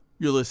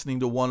You're listening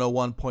to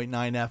 101.9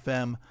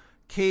 FM,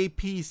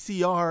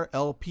 KPCR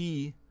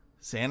LP,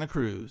 Santa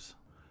Cruz.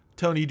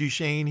 Tony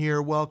Duchesne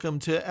here. Welcome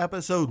to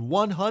episode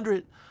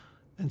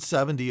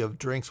 170 of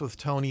Drinks with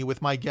Tony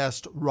with my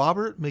guest,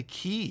 Robert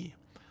McKee.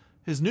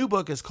 His new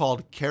book is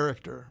called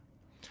Character.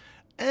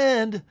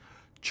 And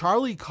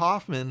Charlie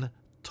Kaufman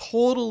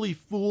totally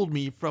fooled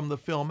me from the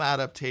film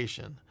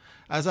adaptation.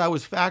 As I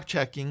was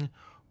fact-checking,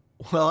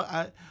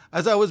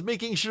 as I was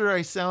making sure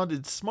I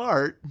sounded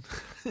smart,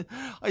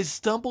 I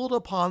stumbled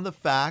upon the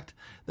fact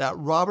that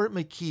Robert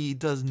McKee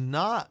does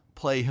not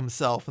play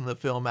himself in the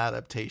film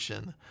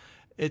adaptation.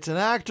 It's an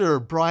actor,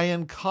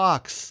 Brian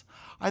Cox.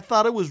 I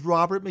thought it was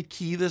Robert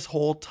McKee this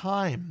whole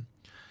time.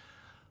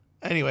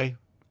 Anyway,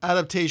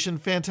 adaptation,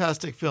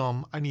 fantastic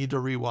film. I need to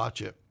rewatch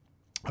it.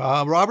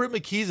 Robert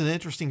McKee's an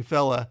interesting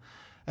fella,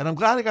 and I'm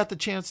glad I got the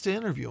chance to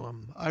interview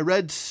him. I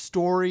read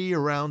Story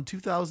around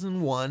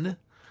 2001,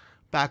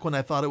 back when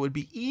I thought it would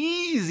be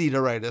easy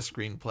to write a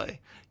screenplay,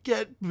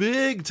 get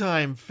big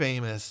time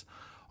famous,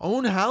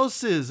 own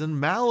houses in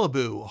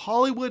Malibu,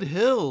 Hollywood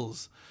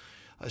Hills,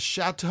 a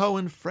chateau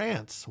in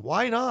France.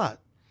 Why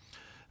not?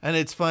 And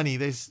it's funny,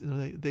 they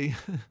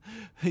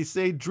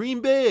say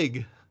dream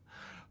big.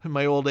 And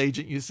my old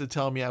agent used to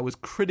tell me I was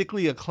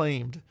critically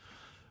acclaimed,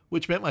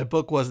 which meant my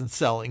book wasn't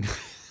selling.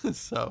 And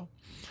the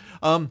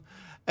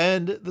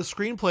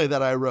screenplay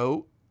that I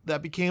wrote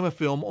that became a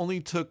film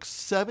only took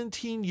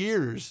 17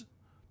 years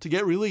to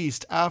get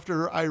released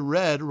after I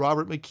read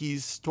Robert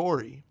McKee's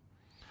story.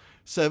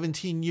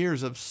 17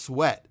 years of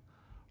sweat,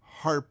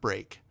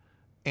 heartbreak,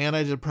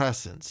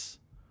 antidepressants.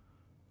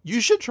 You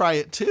should try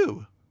it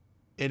too.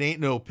 It ain't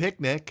no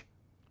picnic.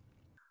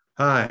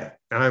 Hi,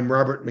 I'm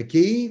Robert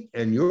McKee,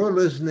 and you're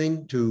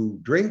listening to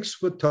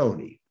Drinks with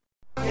Tony.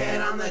 Get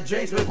on the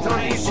Drinks with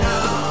Tony show.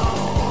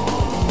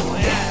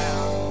 Yeah.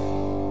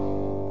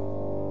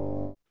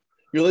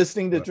 You're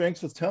listening to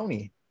Drinks with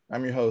Tony.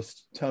 I'm your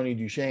host, Tony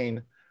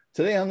Duchesne.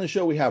 Today on the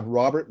show, we have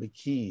Robert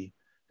McKee.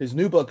 His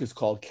new book is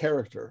called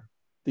Character,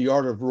 The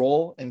Art of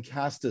Role and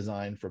Cast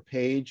Design for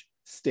Page,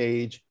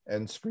 Stage,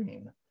 and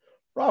Screen.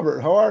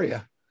 Robert, how are you?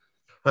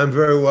 I'm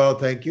very well,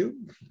 thank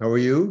you. How are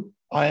you?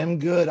 I am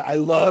good. I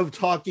love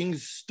talking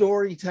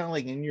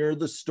storytelling, and you're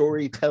the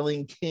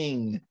storytelling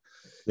king.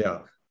 Yeah,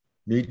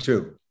 me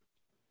too.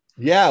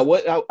 Yeah.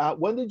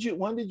 When did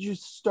you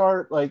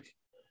start?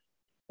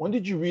 When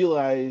did you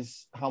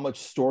realize how much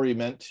story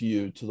meant to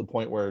you to the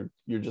point where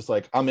you're just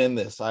like, I'm in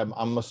this.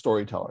 I'm a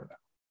storyteller now.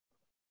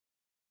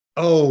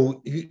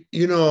 Oh,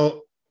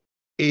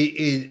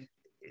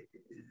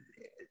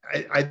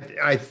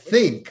 I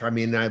think,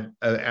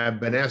 I've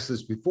been asked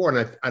this before,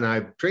 and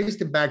I've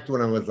traced it back to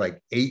when I was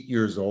like 8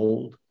 years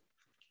old.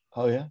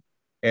 Oh yeah.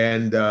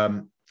 And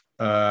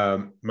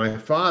my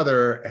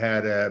father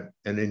had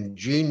an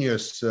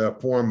ingenious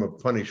form of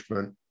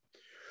punishment,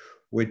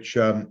 which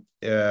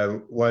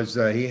was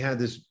he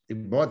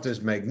bought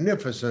this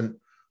magnificent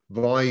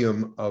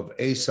volume of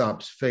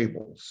Aesop's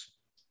Fables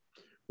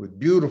with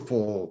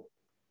beautiful,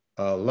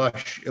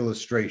 lush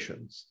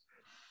illustrations.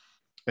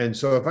 And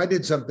so if I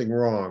did something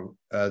wrong,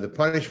 the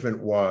punishment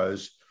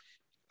was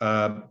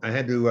I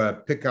had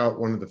to pick out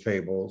one of the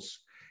fables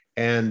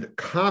and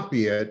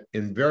copy it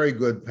in very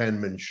good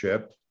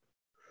penmanship,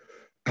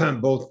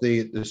 both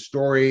the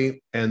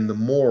story and the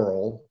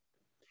moral.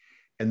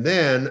 And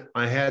then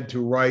I had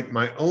to write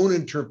my own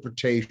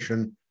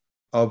interpretation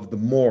of the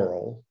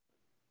moral.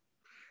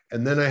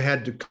 And then I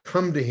had to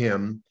come to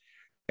him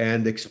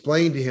and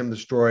explain to him the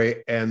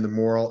story and the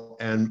moral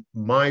and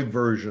my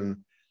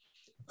version.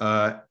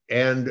 I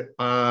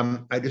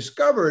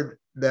discovered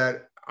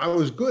that I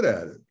was good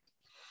at it.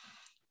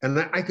 And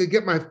I could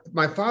get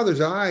my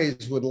father's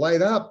eyes would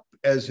light up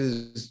as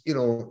his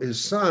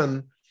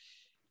son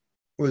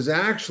was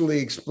actually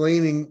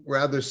explaining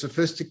rather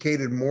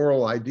sophisticated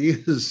moral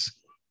ideas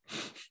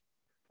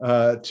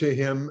to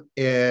him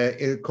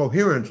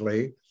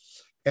coherently.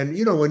 And,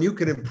 when you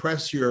can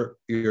impress your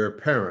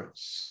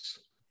parents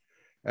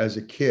as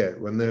a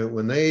kid, when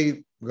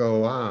they go,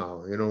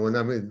 wow,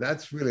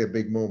 that's really a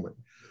big moment.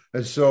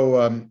 And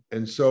so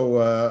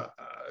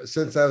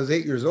since I was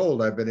 8 years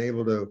old, I've been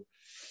able to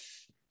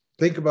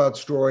think about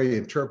story,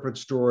 interpret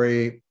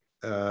story,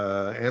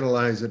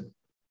 analyze it,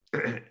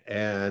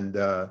 and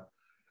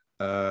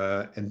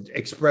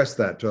express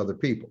that to other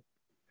people.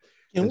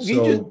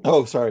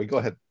 Sorry, go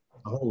ahead.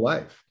 A whole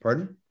life.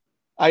 Pardon?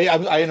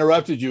 I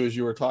interrupted you as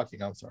you were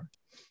talking. I'm sorry.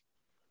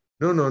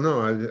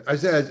 No. I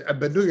said I've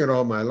been doing it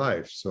all my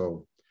life,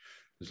 so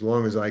as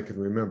long as I can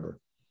remember.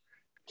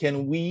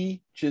 Can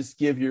we just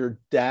give your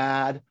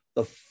dad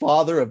the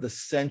Father of the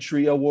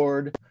Century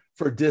Award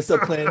for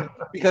discipline?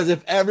 Because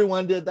if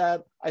everyone did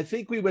that, I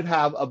think we would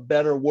have a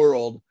better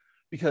world.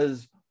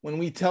 Because when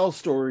we tell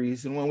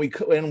stories and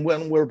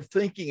when we're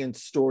thinking in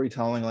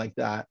storytelling like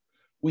that,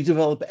 we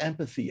develop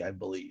empathy, I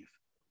believe.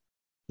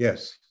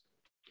 Yes,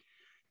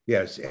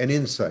 and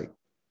insight.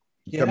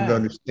 You come to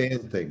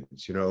understand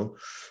things.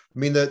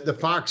 The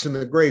fox and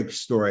the grapes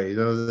story.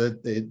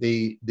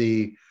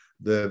 The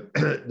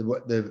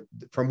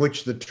from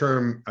which the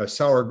term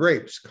sour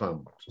grapes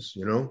comes,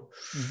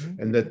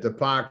 and that the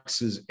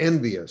fox is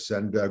envious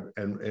and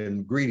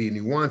greedy, and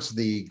he wants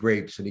the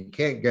grapes and he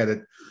can't get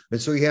it,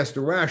 and so he has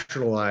to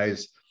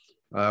rationalize,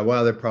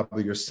 well, they're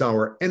probably just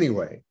sour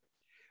anyway.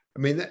 I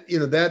mean,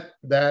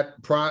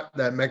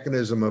 that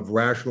mechanism of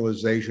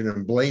rationalization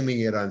and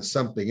blaming it on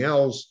something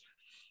else,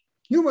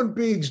 human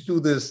beings do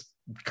this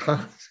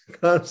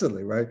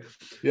constantly, right?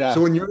 Yeah.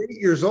 So when you're 8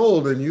 years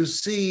old and you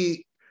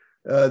see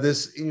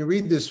this, and you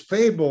read this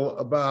fable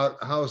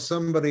about how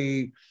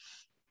somebody,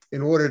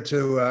 in order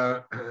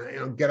to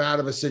get out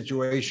of a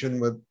situation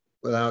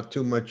without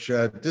too much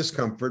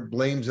discomfort,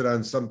 blames it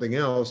on something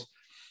else,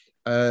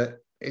 and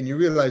you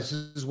realize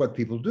this is what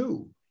people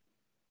do.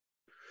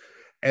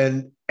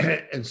 And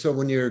so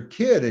when you're a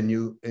kid and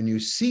you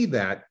see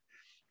that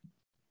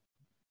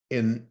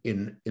in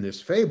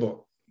this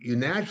fable, you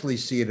naturally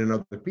see it in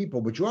other people,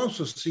 but you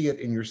also see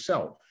it in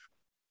yourself.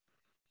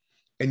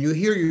 And you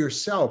hear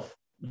yourself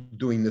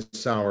doing the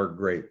sour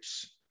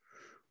grapes.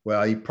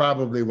 Well, he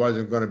probably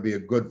wasn't going to be a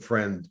good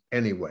friend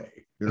anyway,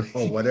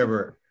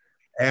 whatever.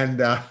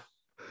 And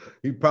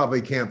he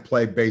probably can't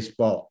play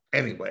baseball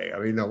anyway. I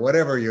mean,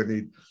 whatever you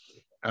need.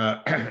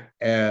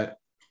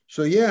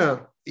 So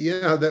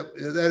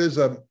that is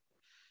a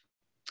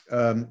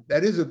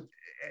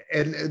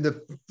and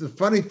the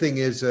funny thing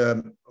is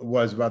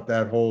was about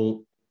that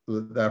whole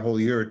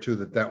year or two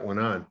that went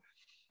on.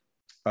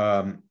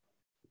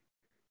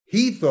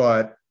 He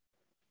thought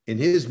in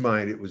his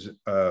mind it was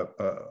a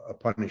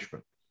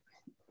punishment,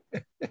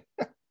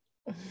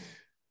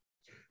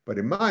 but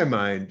in my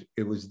mind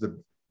it was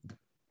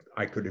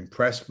I could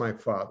impress my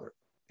father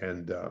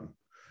and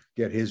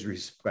get his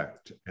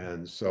respect,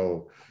 and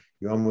so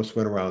you almost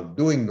went around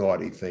doing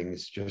naughty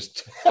things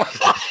just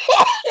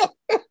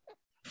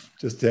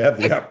to have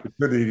the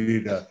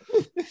opportunity to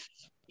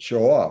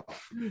show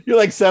off. You're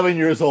like 7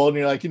 years old and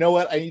you're like, you know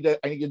what? I need to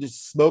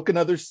just smoke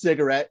another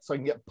cigarette so I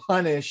can get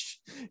punished.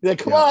 You're like,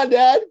 come on,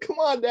 Dad.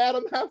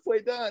 I'm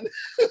halfway done.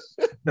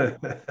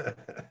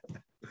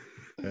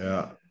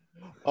 Yeah.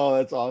 Oh,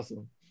 that's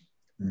awesome.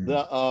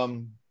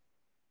 Well,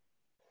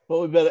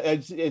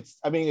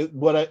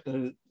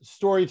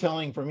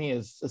 storytelling for me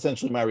is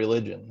essentially my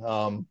religion.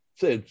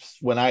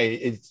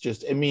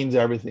 It means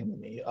everything to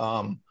me.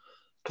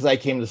 Because I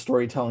came to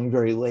storytelling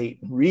very late,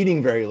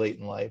 reading very late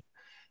in life.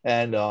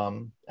 And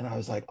I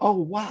was like, oh,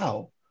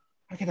 wow,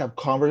 I can have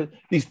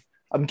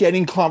I'm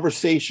getting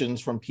conversations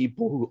from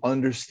people who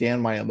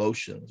understand my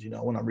emotions,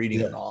 when I'm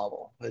reading a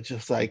novel. It's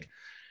just like,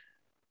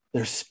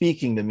 they're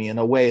speaking to me in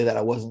a way that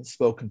I wasn't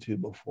spoken to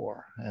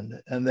before.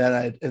 And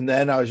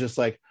then I was just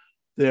like,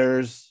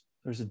 there's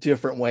a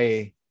different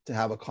way to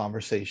have a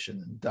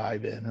conversation and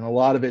dive in. And a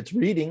lot of it's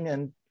reading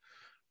and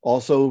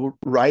also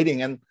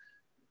writing and,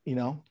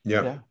 Yeah.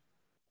 Well,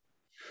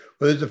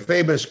 there's a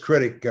famous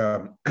critic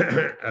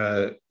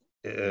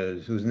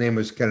whose name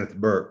was Kenneth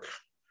Burke.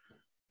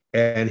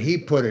 And he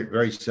put it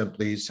very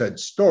simply. He said,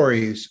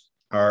 stories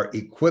are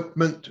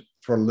equipment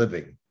for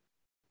living.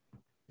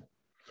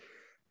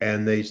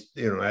 And he's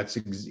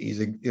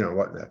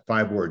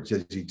 5 words.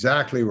 It's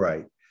exactly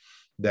right.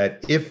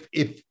 That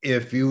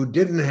if you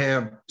didn't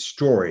have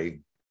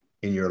story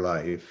in your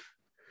life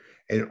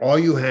and all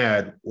you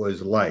had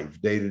was life,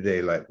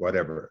 day-to-day life,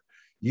 whatever,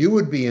 you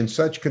would be in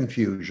such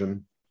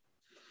confusion.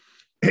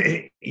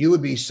 You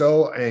would be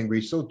so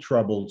angry, so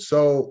troubled,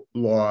 so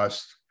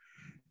lost,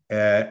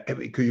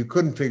 because you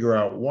couldn't figure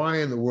out, why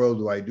in the world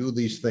do I do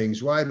these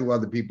things? Why do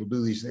other people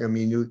do these things? I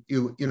mean, you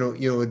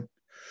would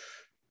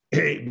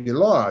be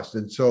lost.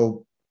 And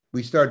so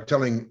we started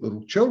telling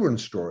little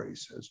children's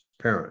stories as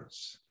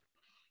parents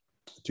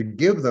to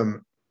give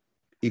them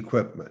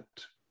equipment.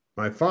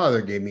 My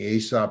father gave me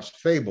Aesop's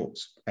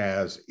fables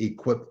as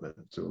equipment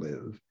to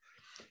live.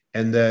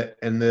 And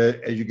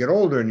as you get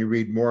older and you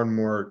read more and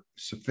more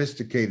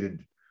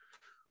sophisticated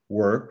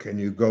work, and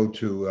you go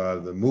to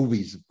the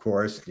movies, of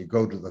course, and you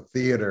go to the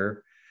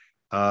theater,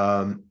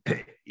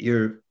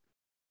 you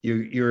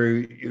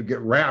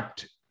get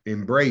wrapped,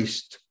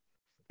 embraced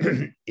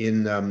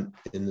in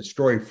the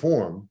story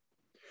form,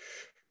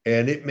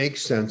 and it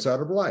makes sense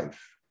out of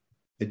life.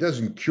 It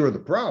doesn't cure the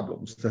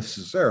problems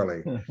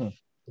necessarily,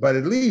 but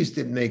at least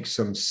it makes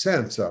some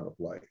sense out of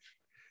life,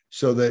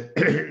 so that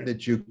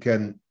that you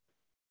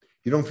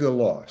don't feel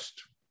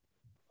lost,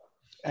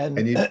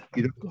 and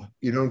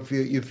you don't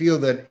feel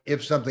that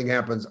if something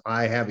happens,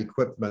 I have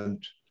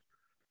equipment,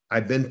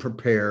 I've been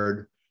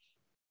prepared.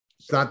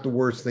 It's not the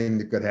worst thing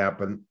that could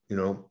happen.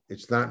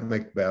 It's not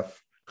Macbeth.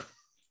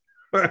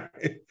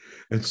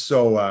 And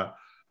so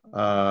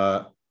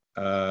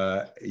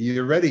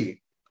you're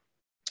ready.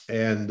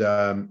 And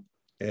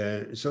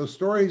so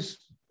stories,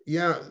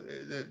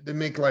 they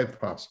make life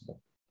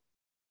possible.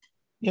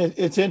 Yeah,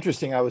 it's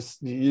interesting.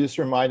 You just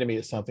reminded me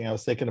of something. I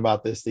was thinking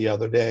about this the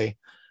other day.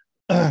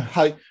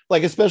 How,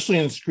 like, especially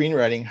in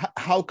screenwriting,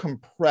 how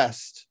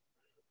compressed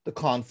the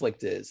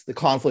conflict is. The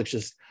conflict's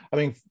just,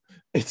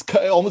 it's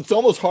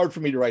almost hard for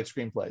me to write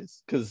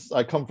screenplays because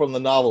I come from the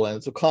novel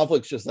end. So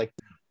conflict's just like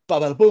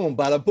bada boom,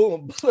 bada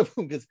boom, bada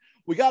boom. Because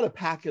we got to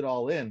pack it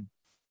all in.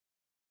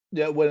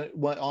 Yeah,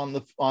 when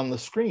on the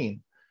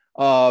screen,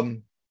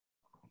 unless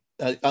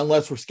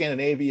we're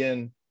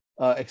Scandinavian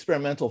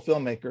experimental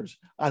filmmakers,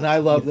 and I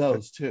love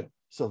those too.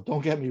 So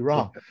don't get me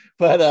wrong,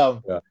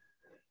 but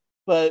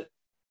but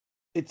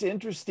it's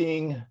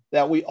interesting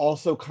that we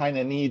also kind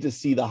of need to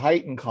see the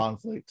heightened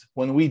conflict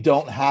when we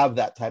don't have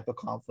that type of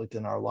conflict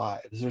in our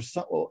lives.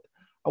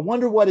 I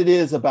wonder what it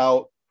is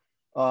about.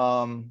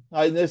 I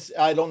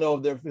don't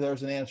know if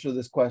there's an answer to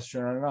this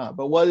question or not,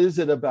 but what is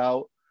it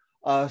about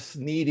us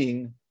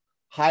needing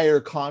higher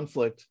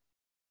conflict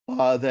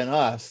than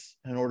us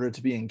in order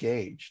to be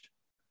engaged?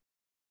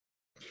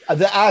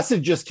 The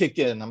acid just kicked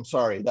in. I'm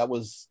sorry. That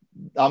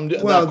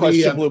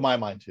question blew my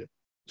mind too.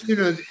 You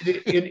know,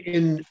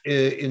 in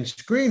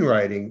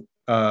screenwriting,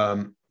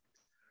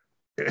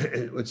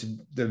 what's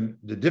the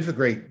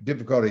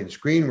difficulty in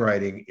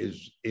screenwriting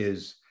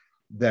is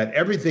that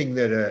everything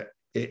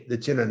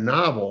that's in a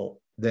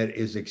novel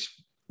a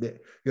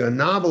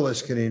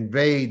novelist can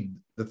invade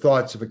the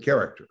thoughts of a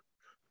character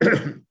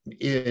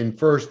in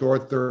first or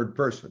third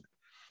person.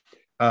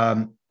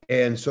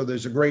 And so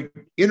there's a great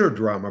inner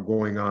drama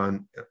going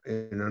on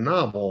in a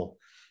novel,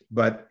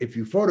 but if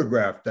you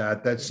photograph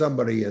that's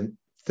somebody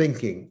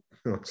thinking,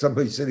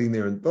 somebody sitting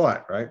there in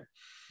thought, right?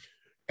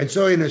 And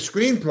so in a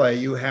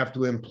screenplay, you have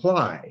to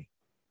imply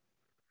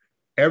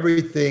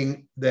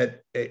everything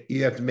that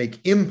you have to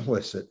make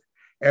implicit,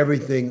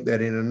 everything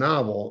that in a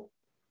novel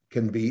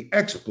can be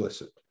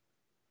explicit.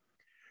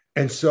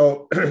 And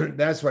so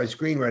that's why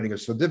screenwriting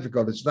is so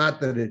difficult. It's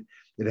not that it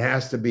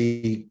has to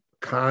be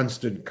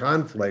constant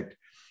conflict.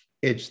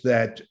 It's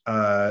that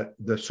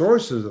the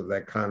sources of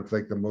that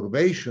conflict, the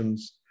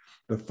motivations,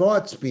 the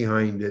thoughts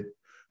behind it,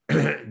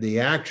 the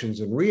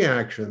actions and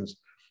reactions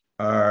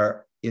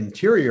are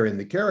interior in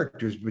the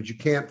characters, but you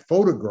can't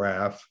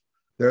photograph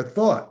their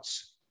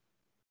thoughts.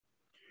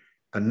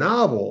 A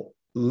novel,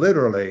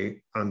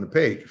 literally on the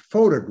page,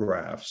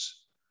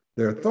 photographs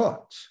their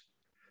thoughts.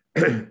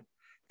 and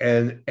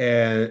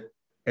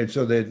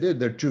so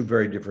they're two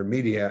very different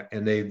media,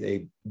 and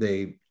they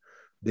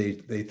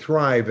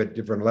thrive at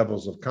different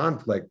levels of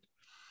conflict.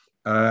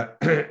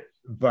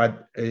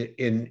 But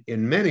in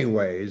many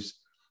ways,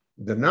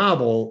 the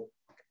novel,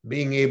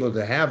 being able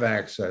to have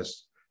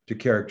access to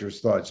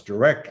characters' thoughts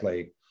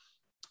directly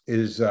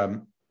is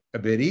a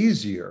bit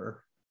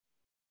easier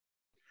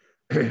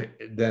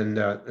than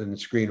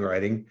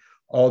screenwriting,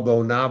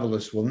 although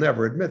novelists will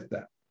never admit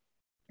that.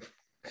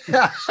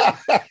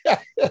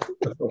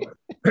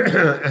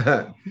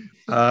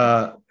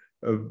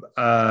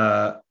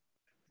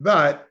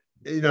 But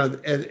you know,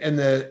 and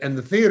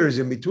the theater's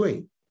in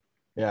between.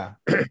 Yeah.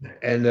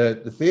 And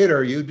the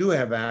theater, you do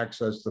have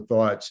access to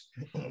thoughts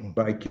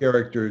by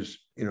characters,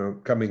 you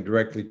know, coming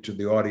directly to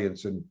the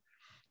audience and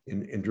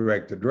in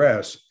direct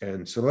address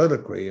and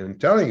soliloquy and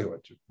telling you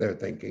what they're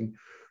thinking.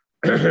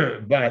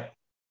 But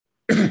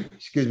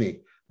excuse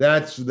me,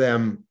 that's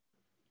them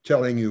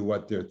telling you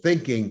what they're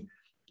thinking.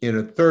 In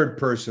a third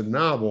person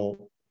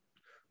novel,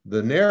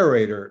 the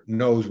narrator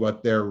knows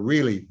what they're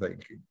really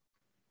thinking.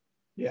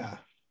 Yeah.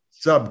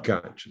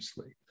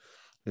 Subconsciously.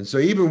 And so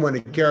even when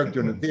a character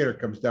in the theater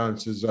comes down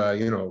and says,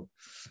 you know,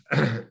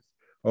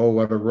 oh,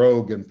 what a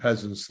rogue and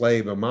peasant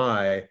slave am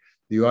I,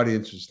 the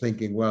audience is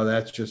thinking, well,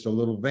 that's just a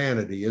little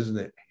vanity, isn't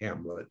it,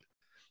 Hamlet?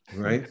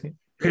 Right?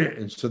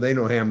 And so they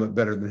know Hamlet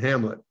better than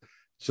Hamlet.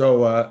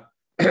 So,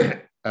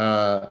 so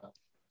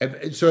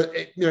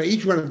you know,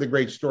 each one of the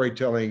great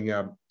storytelling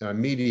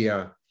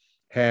media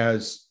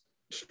has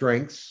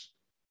strengths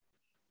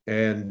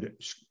and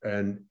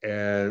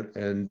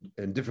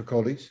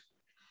difficulties.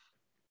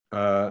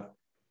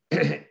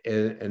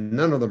 And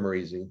none of them are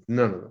easy.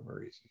 None of them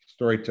are easy.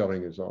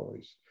 Storytelling is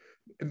always,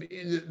 I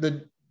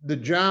mean, the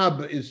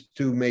job is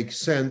to make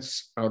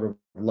sense out of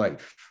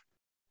life,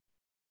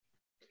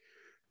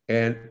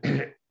 and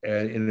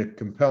in a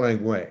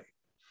compelling way.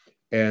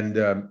 And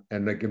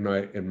like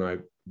in my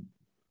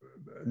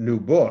new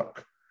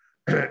book,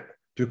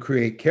 to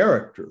create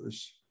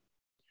characters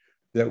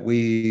that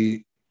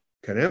we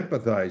can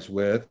empathize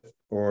with,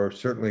 or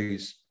certainly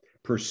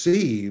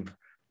perceive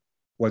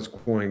what's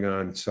going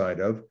on inside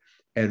of,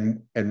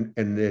 and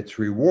it's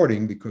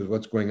rewarding because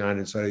what's going on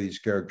inside of these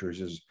characters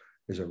is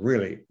a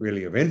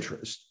really of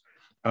interest.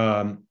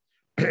 To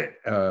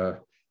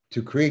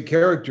create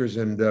characters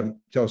and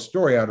tell a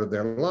story out of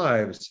their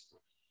lives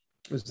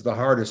is the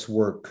hardest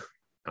work,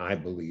 I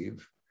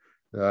believe,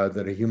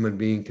 that a human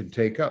being can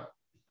take up.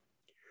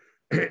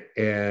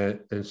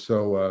 And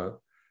so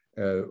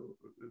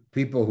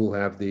people who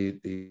have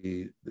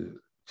the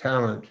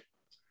talent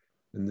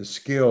and the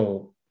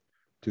skill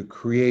to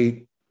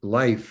create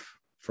life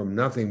from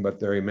nothing but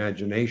their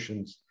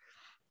imaginations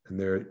and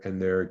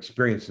their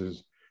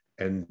experiences,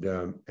 and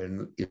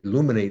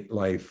illuminate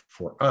life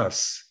for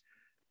us,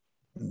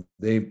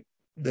 they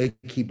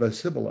keep us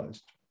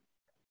civilized.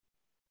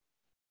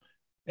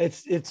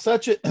 It's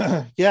such a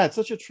it's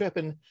such a trip,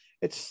 and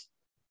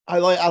I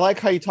like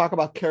how you talk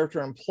about character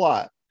and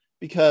plot,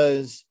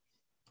 because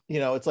you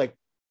know, it's like,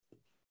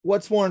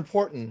 what's more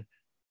important,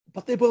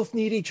 but they both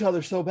need each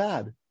other so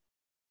bad.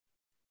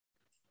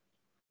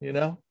 You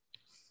know?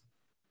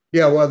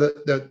 Yeah, well,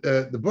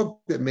 the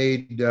book that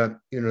made that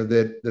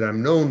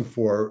I'm known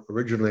for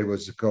originally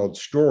was called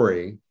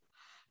Story,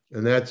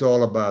 and that's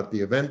all about the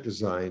event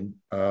design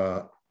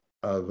of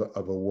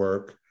a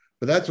work,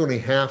 but that's only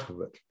half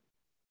of it.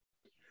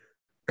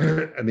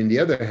 I mean, the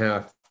other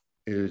half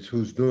is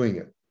who's doing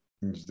it,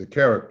 it's the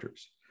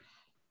characters,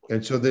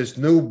 and so this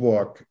new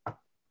book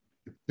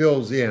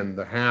fills in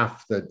the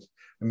half that.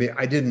 I mean,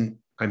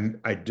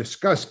 I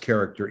discuss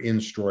character in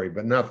Story,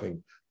 but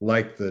nothing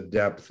like the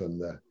depth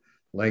and the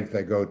length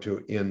I go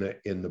to in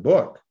the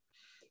book,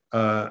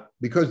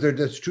 because they're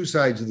just two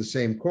sides of the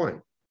same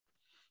coin.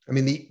 I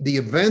mean, the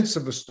events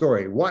of a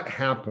story, what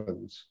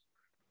happens,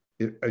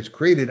 is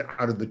created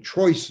out of the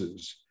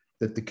choices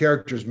that the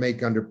characters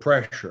make under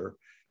pressure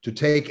to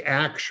take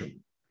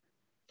action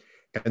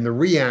and the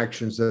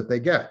reactions that they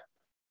get.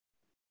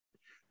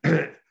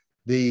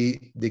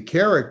 The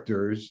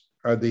characters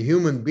are the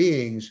human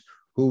beings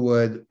who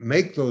would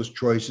make those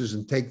choices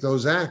and take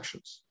those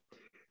actions.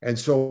 And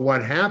so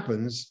what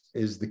happens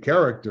is the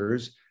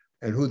characters,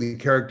 and who the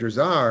characters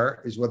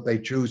are is what they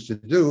choose to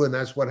do, and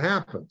that's what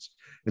happens.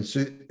 And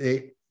so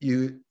it's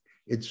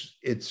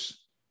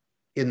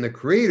in the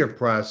creative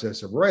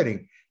process of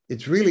writing,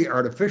 it's really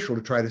artificial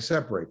to try to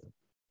separate them,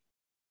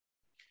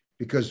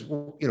 because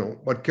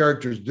what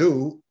characters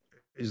do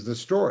is the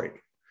story.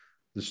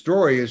 The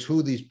story is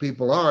who these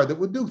people are that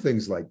would do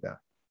things like that.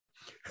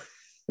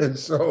 And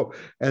so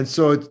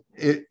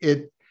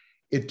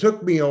it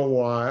took me a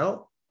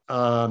while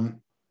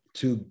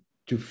to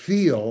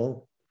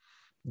feel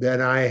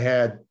that I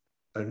had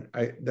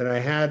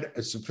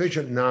a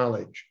sufficient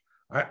knowledge.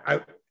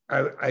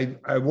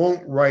 I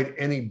won't write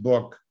any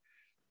book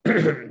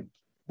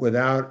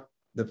without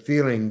the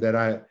feeling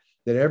that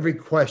every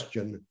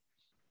question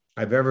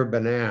I've ever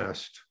been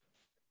asked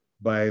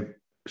by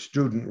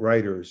student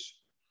writers,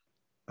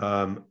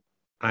 I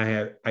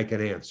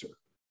can answer.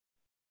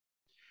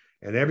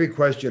 And every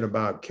question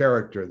about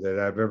character that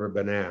I've ever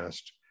been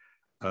asked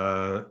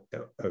for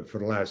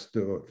the last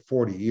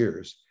 40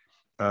 years,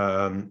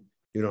 I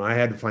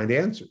had to find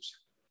answers.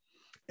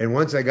 And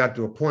once I got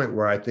to a point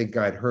where I think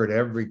I'd heard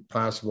every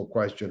possible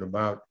question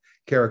about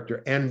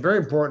character, and very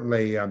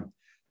importantly,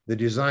 the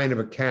design of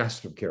a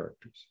cast of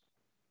characters.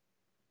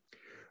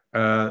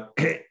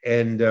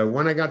 And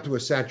when I got to a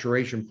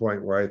saturation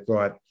point where I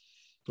thought,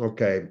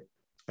 okay,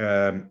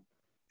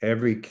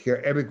 every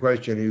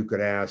question you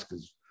could ask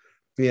is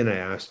being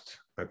asked,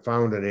 I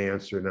found an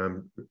answer, and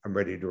I'm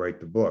ready to write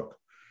the book.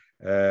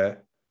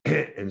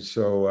 And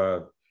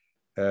so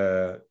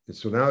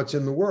now it's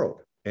in the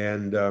world,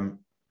 and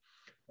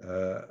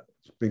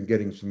it's been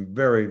getting some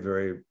very,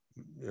 very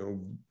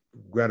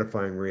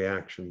gratifying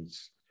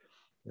reactions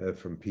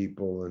from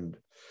people, and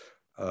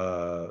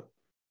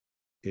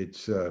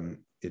it's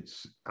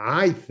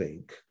I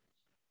think,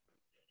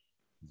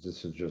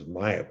 this is just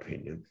my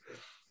opinion,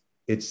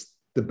 it's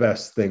the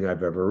best thing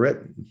I've ever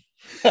written.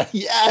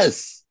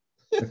 Yes.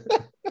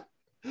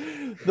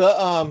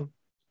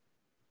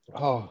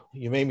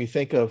 You made me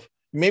think of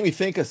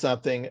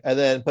something, and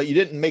then, but you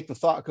didn't make the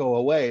thought go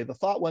away. The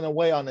thought went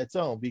away on its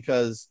own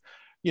because,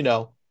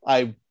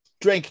 I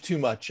drank too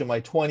much in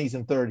my 20s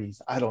and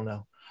 30s. I don't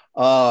know.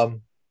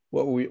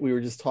 What we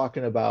were just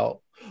talking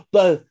about.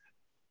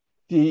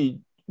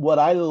 What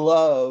I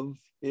love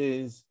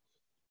is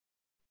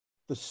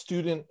the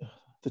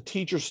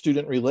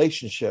teacher-student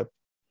relationship,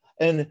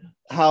 and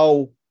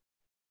how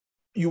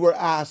you were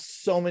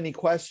asked so many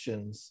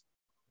questions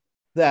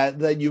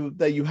that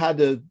you had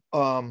to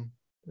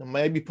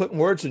maybe putting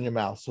words in your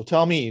mouth. So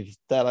tell me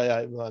that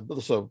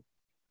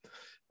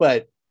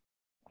but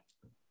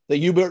that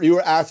you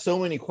were asked so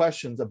many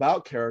questions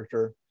about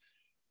character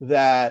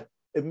that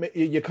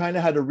you kind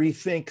of had to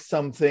rethink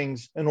some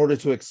things in order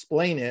to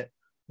explain it.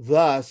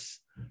 Thus,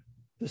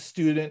 the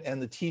student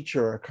and the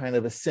teacher are kind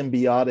of a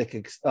symbiotic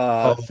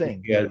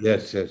thing. Yeah,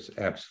 yes,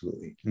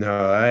 absolutely.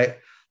 No,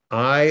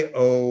 I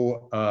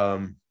owe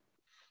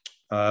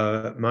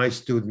my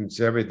students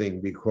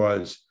everything,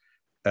 because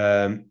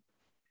trying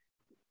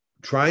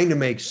to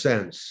make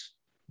sense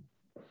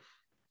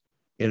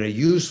in a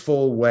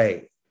useful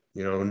way,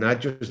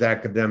 not just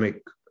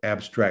academic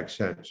abstract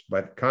sense,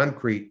 but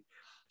concrete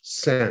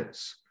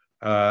sense,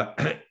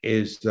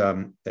 is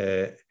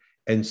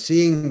and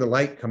seeing the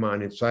light come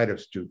on inside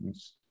of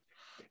students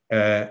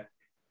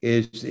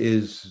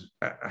is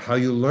how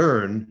you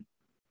learn.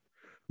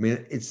 I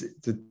mean, it's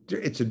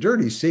a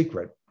dirty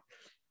secret,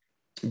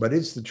 but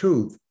it's the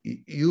truth.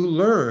 You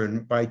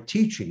learn by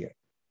teaching it.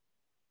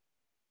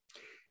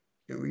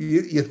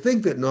 You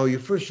think that, no, you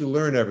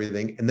learn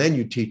everything and then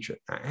you teach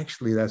it.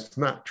 Actually, that's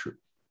not true.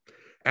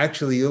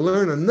 Actually, you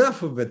learn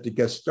enough of it to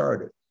get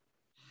started.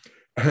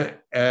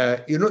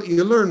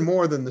 You learn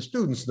more than the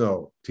students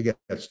know to get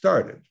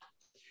started.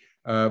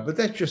 But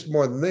that's just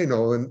more than they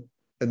know.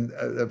 And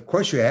of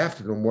course, you have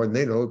to know more than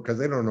they know, because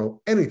they don't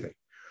know anything.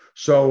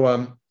 So,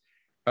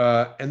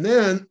 and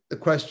then the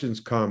questions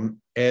come,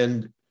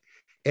 and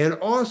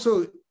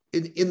also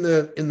in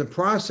the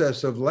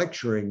process of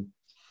lecturing,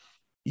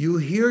 you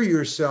hear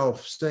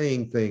yourself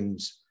saying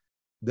things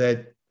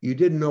that you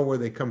didn't know where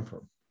they come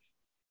from.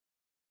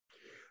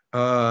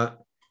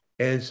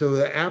 And so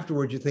that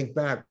afterwards you think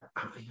back,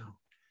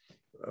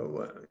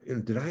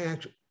 did I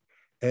actually,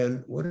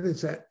 and what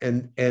is that?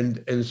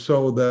 And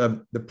so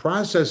the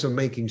process of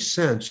making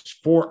sense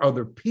for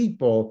other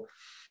people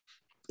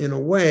in a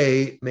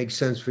way makes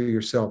sense for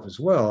yourself as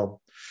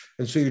well.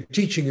 And so you're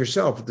teaching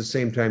yourself at the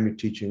same time you're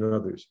teaching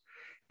others.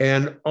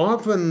 And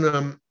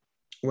often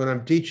when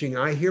I'm teaching,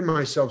 I hear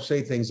myself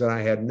say things that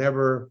I had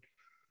never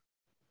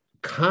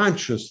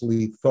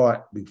consciously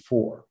thought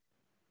before.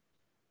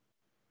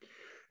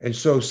 And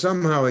so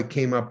somehow it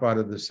came up out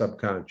of the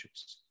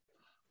subconscious.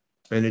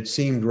 And it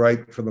seemed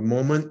right for the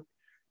moment.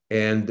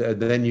 And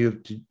then you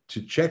have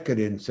to check it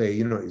and say,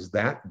 is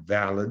that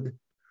valid?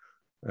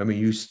 I mean,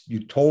 you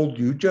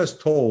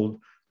just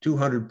told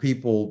 200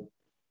 people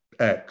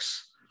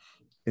X.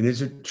 And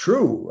is it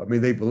true? I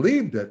mean, they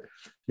believed it.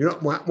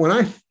 When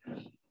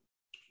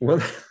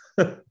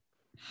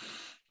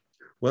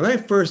I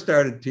first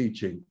started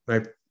teaching,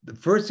 the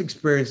first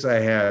experience I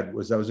had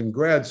was I was in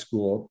grad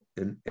school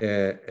in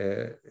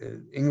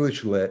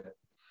English Lit,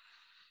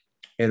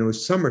 and it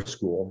was summer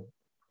school.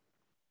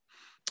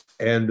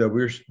 And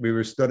we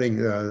were studying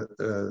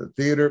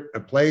theater,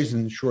 plays,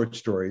 and short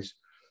stories.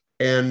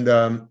 And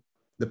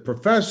the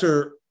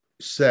professor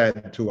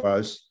said to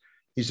us,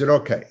 he said,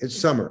 "Okay, it's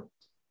summer,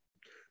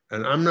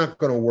 and I'm not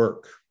going to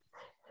work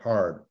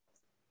hard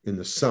in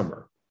the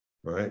summer,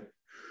 right?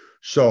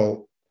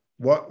 So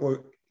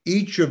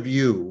each of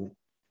you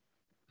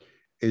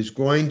is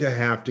going to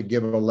have to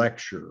give a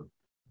lecture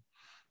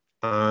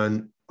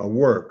on a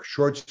work,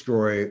 short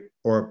story,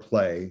 or a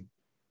play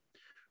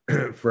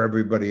for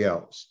everybody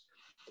else."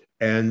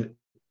 And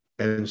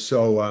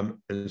so I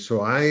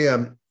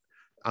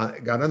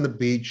got on the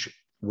beach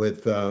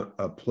with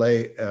a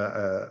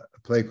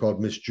play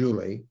called Miss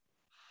Julie,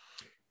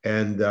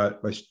 and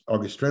by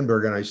August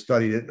Strindberg, and I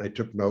studied it and I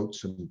took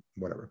notes and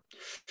whatever.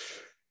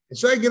 And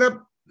so I get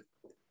up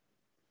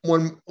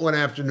one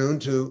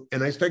afternoon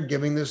and I start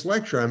giving this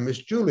lecture on Miss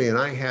Julie, and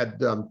I had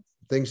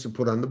things to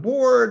put on the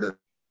board.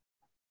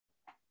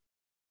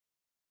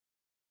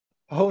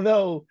 Oh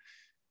no!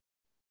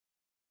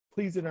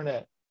 Please,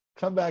 internet,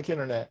 come back,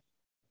 internet.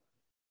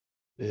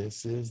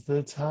 This is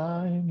the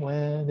time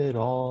when it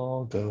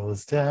all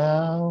goes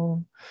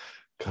down.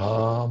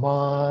 Come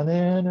on,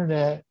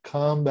 internet,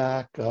 come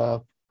back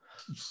up.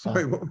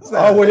 Sorry, what was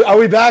that? Oh, wait, are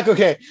we back?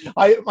 Okay,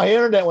 my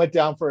internet went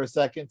down for a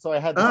second, so I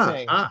had to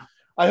sing.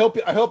 I hope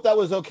that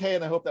was okay,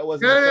 and I hope that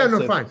wasn't. Yeah, offensive.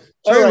 no, fine.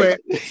 So anyway,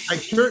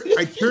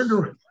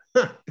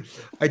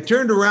 I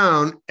turned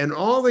around, and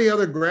all the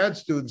other grad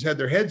students had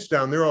their heads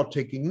down. They're all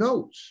taking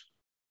notes,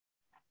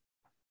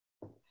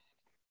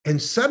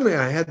 and suddenly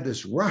I had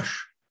this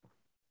rush,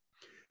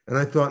 and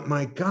I thought,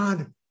 my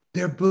God,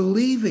 they're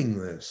believing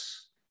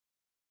this.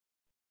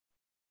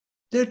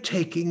 They're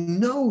taking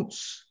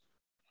notes.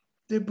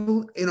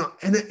 And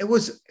it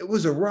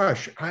was a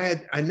rush.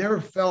 I never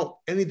felt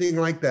anything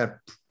like that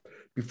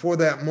before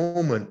that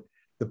moment.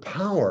 The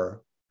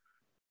power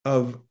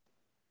of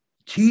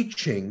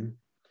teaching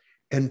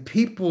and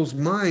people's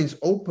minds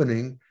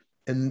opening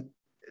and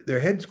their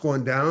heads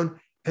going down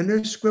and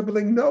they're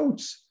scribbling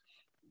notes.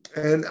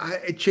 And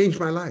it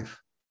changed my life.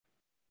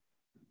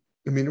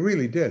 I mean, it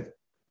really did.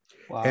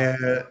 Wow.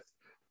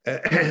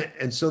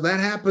 And so that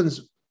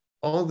happens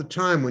all the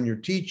time when you're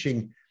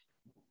teaching.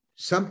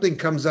 Something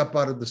comes up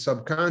out of the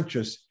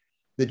subconscious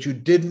that you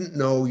didn't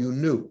know you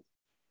knew.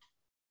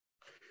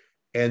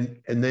 And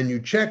then you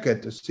check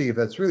it to see if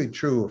that's really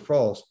true or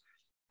false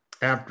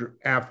after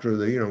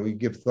we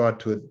give thought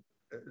to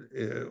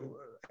it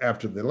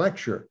after the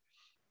lecture.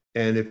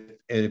 And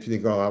if you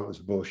think, oh, that was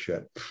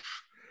bullshit.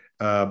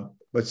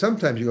 But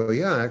sometimes you go,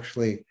 yeah,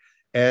 actually,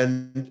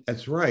 and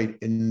that's right.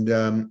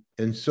 And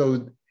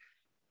so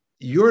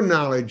your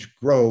knowledge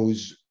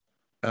grows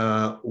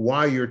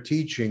while you're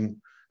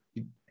teaching.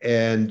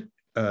 And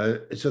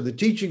so the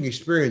teaching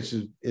experience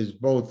is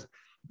both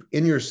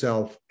in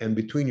yourself and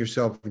between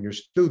yourself and your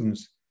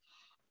students.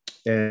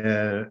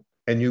 And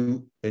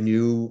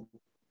you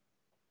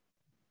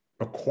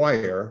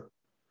acquire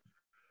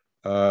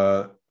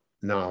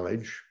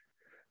knowledge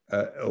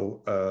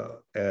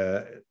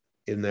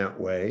in that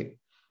way.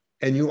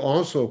 And you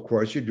also, of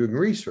course, you're doing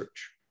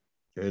research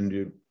and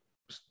you're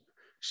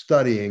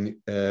studying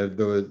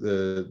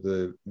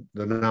the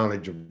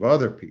knowledge of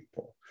other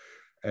people.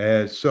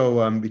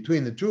 So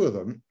between the two of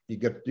them, you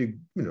get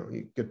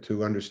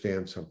to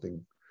understand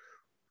something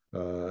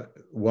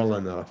well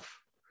enough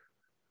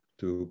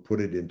to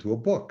put it into a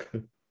book.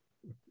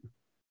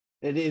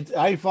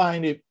 I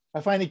find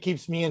it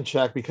keeps me in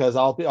check because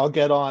I'll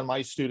get on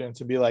my students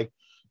and be like,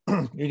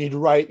 you need to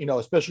write,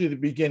 especially the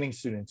beginning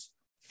students.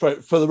 For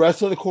the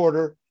rest of the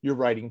quarter, you're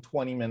writing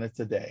 20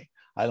 minutes a day.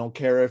 I don't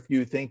care if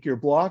you think you're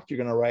blocked, you're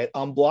going to write,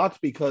 I'm blocked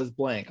because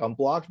blank. I'm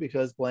blocked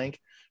because blank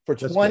for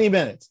 20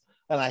 minutes.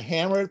 And I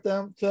hammer it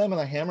to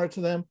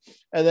them,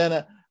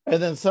 and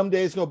then some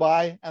days go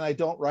by and I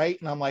don't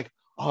write. And I'm like,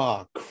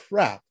 Oh,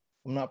 crap.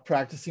 I'm not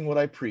practicing what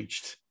I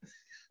preached.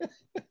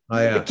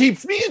 Yeah. It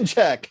keeps me in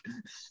check.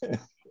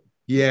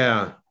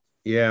 Yeah.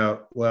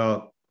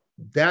 Well,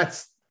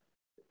 that's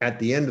at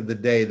the end of the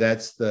day,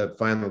 that's the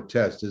final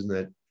test, isn't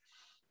it?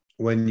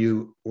 When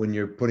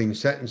you're putting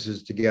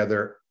sentences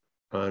together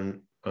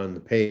on the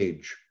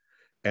page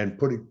and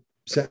putting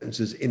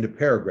sentences into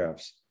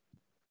paragraphs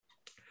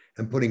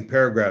and putting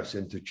paragraphs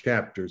into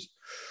chapters,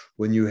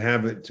 when you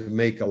have it to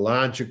make a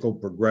logical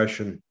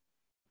progression,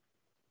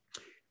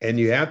 and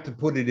you have to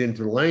put it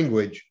into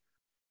language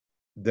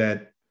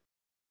that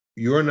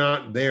you're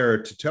not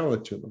there to tell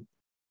it to them.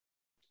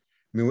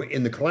 I mean,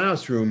 in the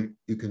classroom,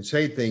 you can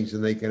say things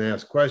and they can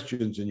ask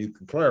questions and you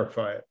can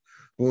clarify it.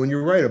 But when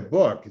you write a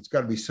book, it's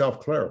got to be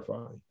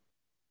self-clarifying.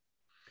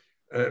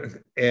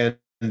 And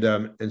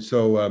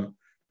so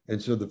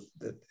the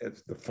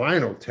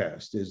final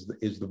test is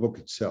the book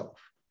itself.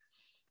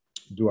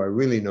 Do I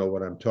really know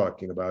what I'm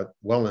talking about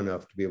well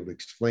enough to be able to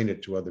explain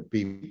it to other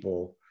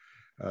people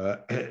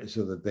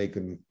so that they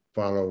can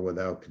follow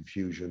without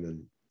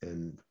confusion?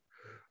 And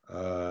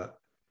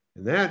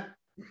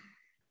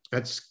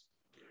that's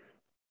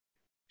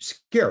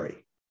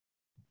scary.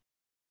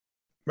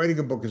 Writing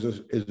a book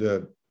is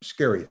a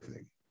scary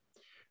thing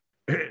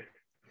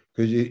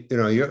because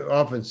you're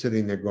often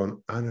sitting there going,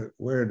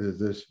 where does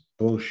this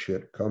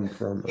bullshit come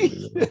from? I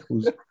mean,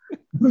 who's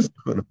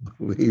going to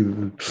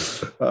believe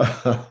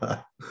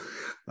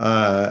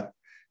it?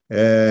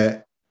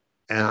 And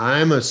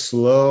I'm a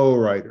slow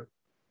writer.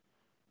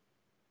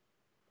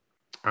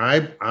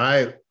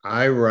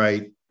 I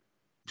write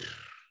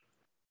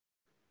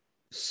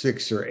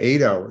 6 or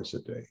 8 hours a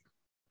day,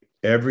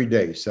 every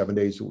day, 7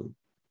 days a week.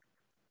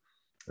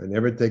 I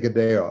never take a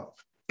day off.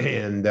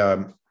 And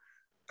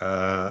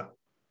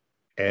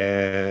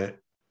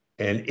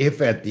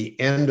if at the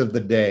end of the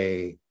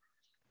day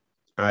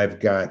I've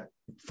got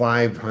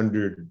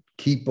 500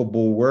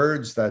 keepable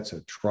words, that's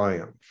a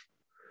triumph.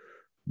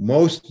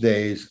 Most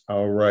days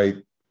I'll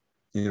write,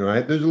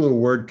 there's a little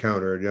word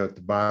counter, at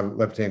the bottom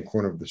left-hand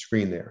corner of the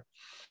screen there.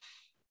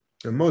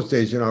 And most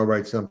days, I'll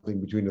write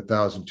something between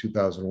 1,000,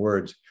 2,000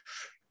 words.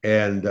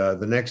 And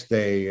the next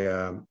day,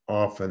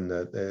 often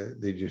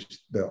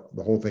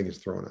the whole thing is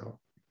thrown out.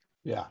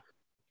 Yeah.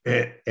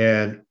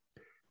 And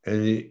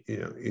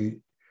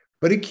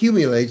but it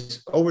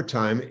accumulates over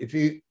time. If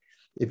you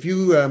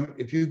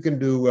can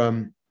do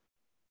 100,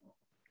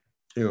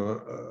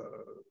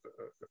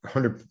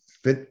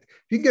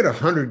 if you get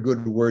 100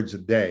 good words a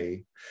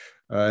day,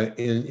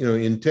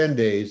 in 10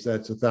 days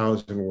that's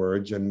 1,000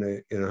 words, and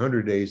in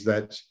 100 days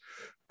that's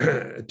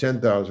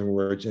 10,000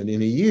 words, and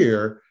in a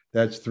year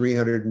that's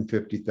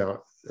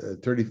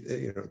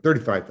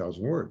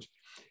 35,000 words,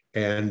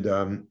 and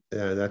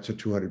that's a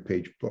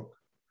 200-page book.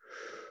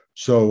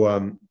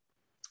 So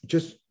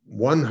just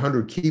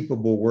 100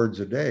 keepable words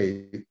a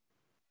day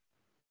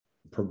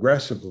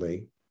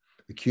progressively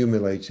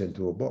accumulates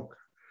into a book.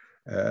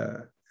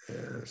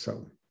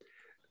 So.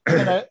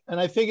 And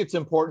I think it's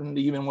important,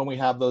 even when we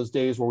have those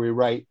days where we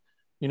write,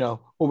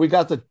 we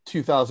got the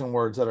 2,000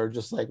 words that are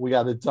just like, we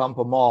got to dump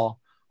them all.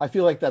 I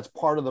feel like that's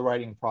part of the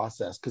writing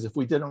process, because if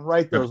we didn't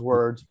write those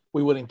words,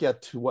 we wouldn't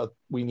get to what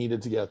we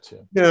needed to get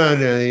to. No,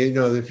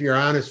 if you're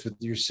honest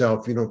with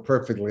yourself, you know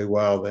perfectly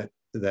well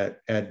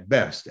that at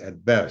best,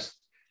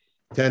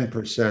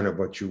 10% of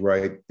what you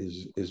write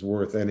is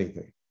worth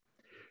anything.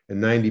 And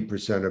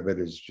 90% of it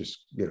is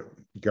just,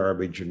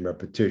 garbage and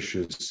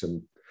repetitious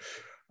and,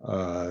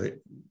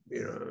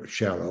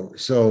 shallow.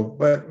 So,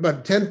 but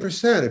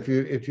 10%,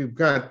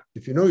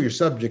 if you know your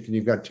subject and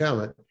you've got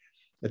talent,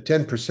 that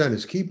 10%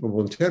 is keepable,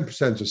 and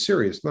 10% is a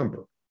serious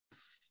number.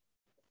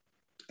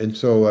 And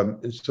so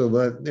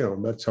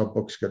that, that's how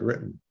books get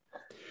written.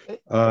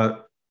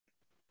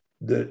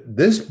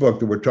 This book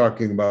that we're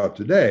talking about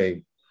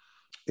today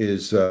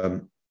is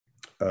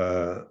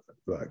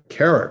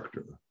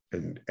character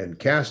and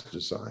cast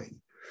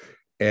design,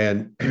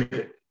 and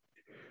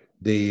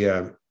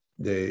the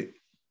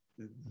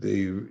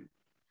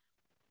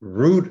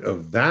root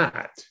of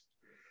that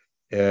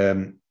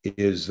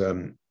is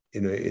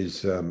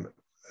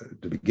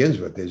to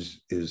begin with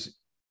is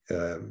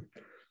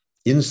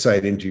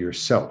insight into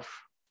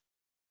yourself.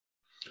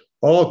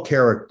 All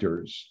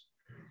characters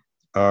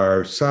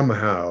are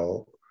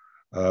somehow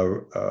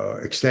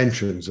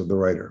extensions of the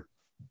writer,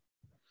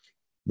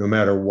 no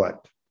matter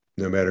what,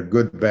 no matter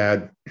good,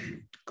 bad,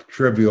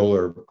 trivial,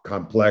 or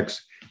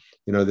complex.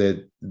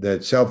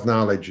 That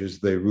self-knowledge is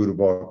the root of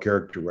all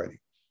character writing,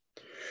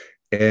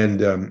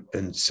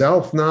 and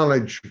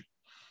self-knowledge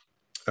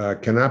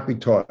cannot be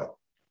taught.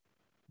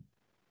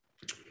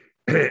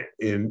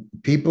 In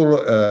people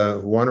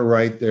who want to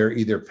write, they're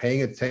either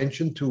paying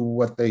attention to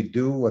what they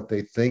do, what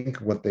they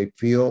think, what they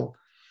feel,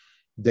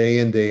 day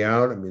in, day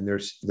out. I mean,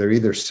 they're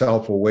either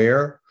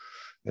self-aware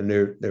and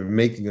they're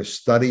making a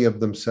study of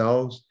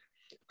themselves,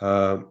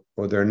 or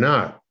they're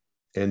not.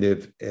 And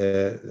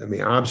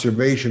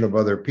observation of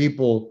other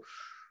people,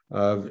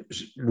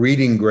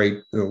 reading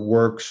great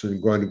works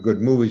and going to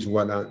good movies and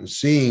whatnot, and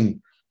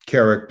seeing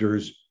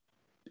characters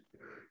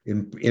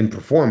in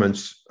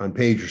performance on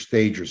page or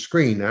stage or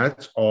screen,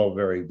 that's all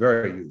very,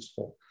 very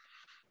useful.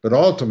 But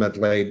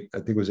ultimately, I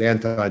think it was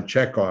Anton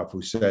Chekhov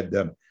who said,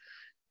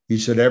 he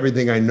said,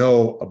 everything I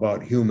know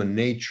about human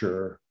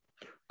nature,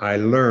 I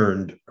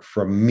learned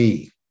from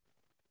me.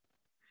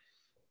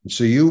 And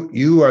so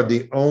you are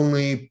the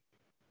only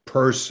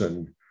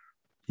person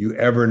you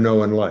ever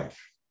know in life.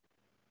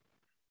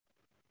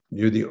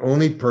 You're the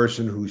only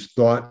person whose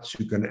thoughts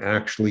you can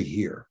actually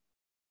hear.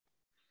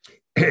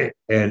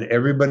 And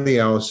everybody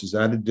else is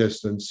at a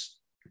distance,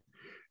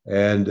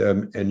 and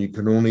you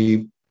can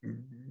only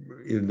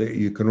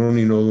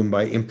know them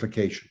by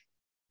implication.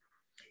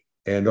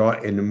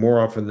 And more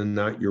often than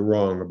not, you're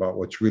wrong about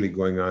what's really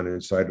going on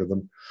inside of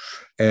them.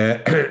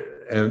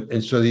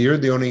 And so you're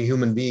the only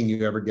human being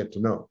you ever get to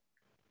know,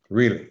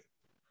 really,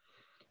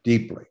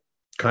 deeply,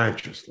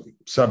 consciously,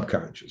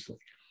 subconsciously.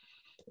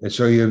 And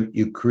so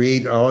you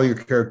create all your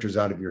characters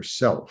out of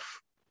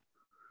yourself.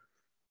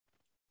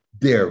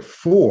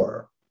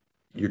 Therefore,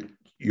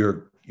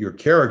 your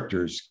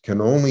characters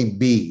can only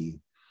be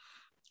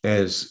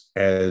as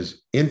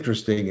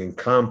interesting and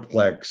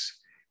complex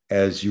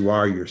as you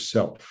are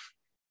yourself.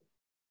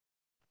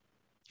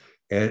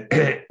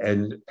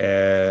 And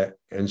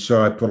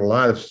so I put a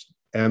lot of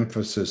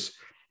emphasis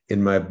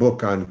in my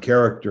book on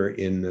character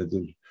in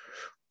the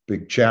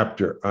big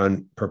chapter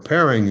on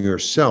preparing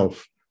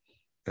yourself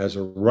as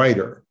a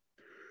writer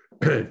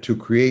to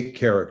create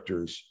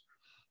characters.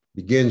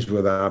 Begins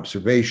with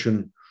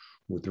observation,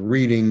 with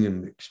reading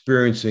and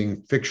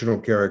experiencing fictional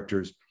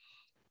characters,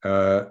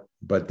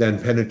 but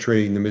then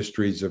penetrating the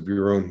mysteries of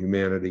your own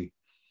humanity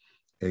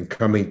and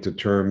coming to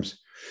terms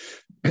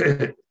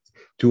for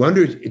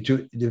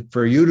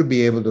you to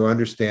be able to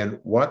understand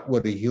what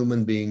would a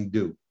human being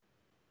do.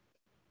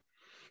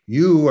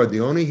 You are the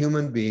only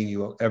human being you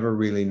will ever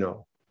really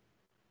know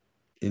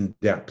in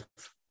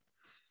depth.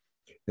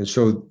 And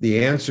so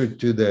the answer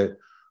to the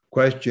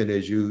question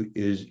is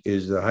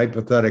the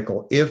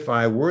hypothetical, if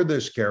I were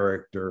this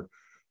character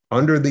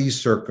under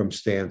these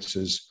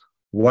circumstances,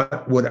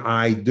 what would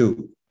I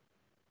do?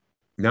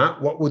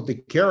 Not what would the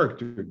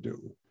character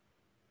do,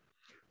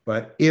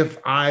 but if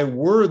I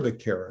were the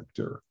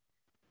character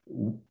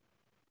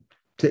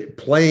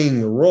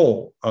playing the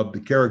role of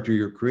the character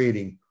you're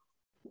creating,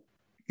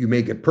 you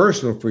make it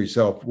personal for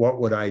yourself. What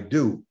would I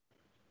do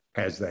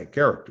as that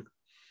character?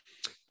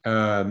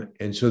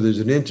 And so there's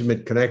an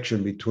intimate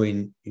connection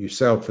between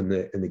yourself and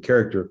the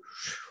character.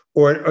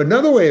 Or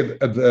another way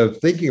of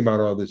thinking about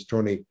all this,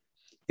 Tony,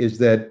 is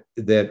that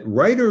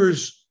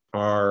writers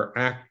are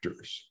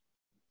actors.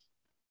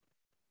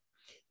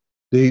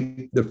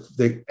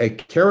 A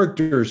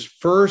character's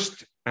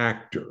first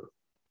actor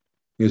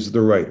is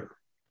the writer.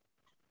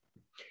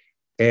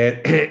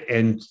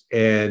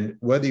 And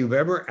whether you've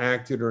ever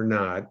acted or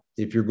not,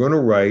 if you're going to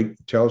write,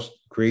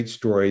 create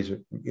stories,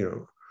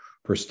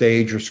 for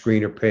stage or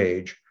screen or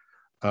page,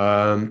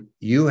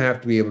 you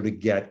have to be able to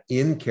get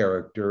in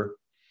character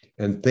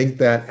and think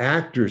that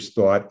actor's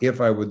thought,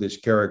 if I were this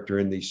character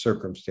in these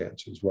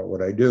circumstances, what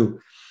would I do?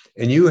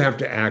 And you have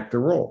to act the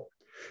role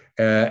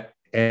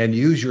and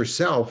use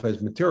yourself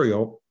as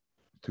material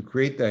to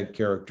create that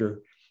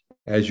character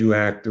as you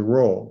act the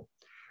role.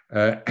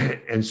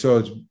 And so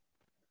it's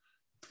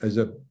as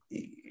a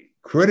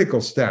critical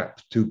step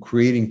to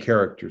creating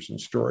characters and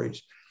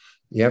stories,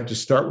 you have to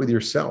start with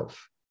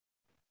yourself.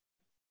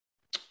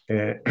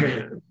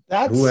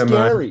 That's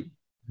scary.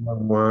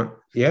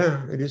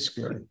 Yeah, it is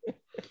scary.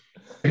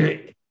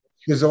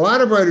 Because a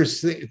lot of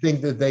writers think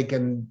that they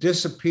can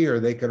disappear,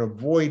 they can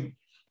avoid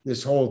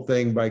this whole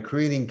thing by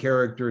creating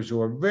characters who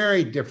are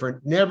very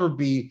different, never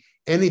be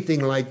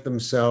anything like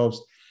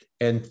themselves,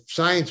 and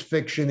science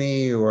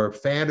fiction-y or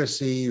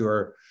fantasy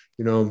or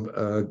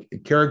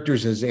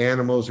characters as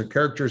animals or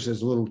characters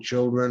as little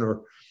children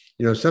or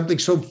something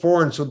so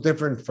foreign, so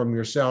different from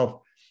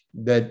yourself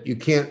that you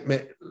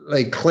can't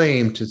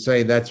claim to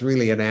say that's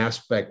really an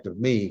aspect of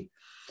me.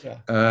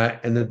 Yeah.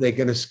 And that they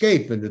can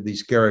escape into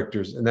these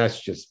characters. And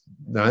that's just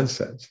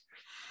nonsense,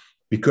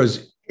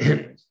 because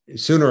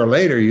sooner or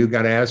later, you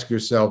got to ask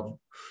yourself,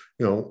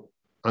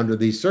 under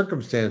these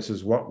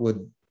circumstances, what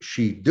would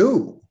she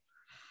do?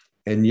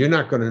 And you're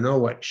not going to know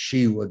what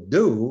she would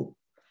do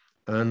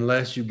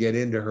unless you get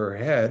into her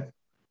head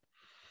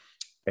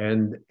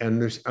and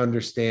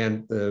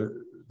understand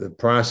the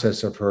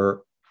process of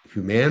her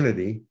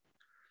humanity.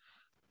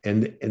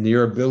 And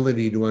your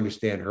ability to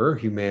understand her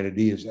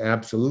humanity is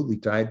absolutely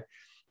tied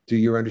to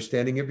your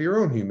understanding of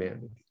your own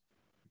humanity.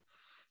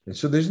 And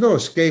so there's no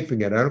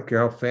escaping it. I don't care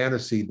how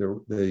fantasy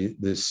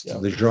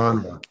the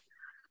genre.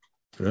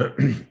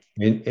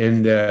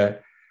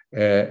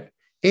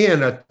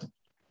 And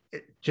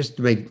just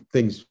to make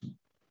things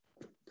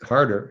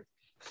harder,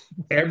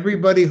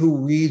 everybody who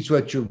reads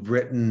what you've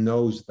written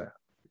knows that.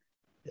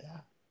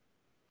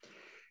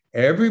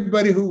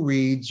 Everybody who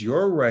reads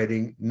your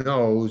writing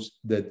knows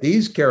that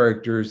these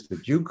characters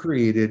that you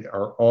created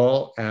are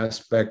all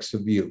aspects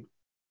of you.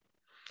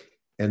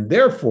 And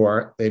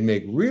therefore, they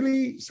make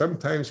really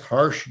sometimes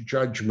harsh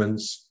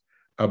judgments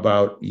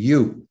about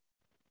you.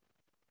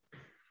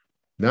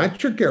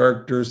 not your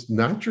characters,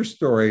 not your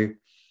story,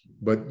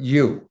 but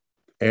you.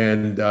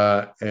 And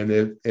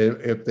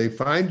if they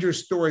find your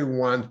story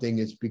wanting,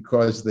 it's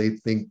because they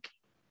think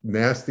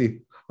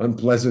nasty,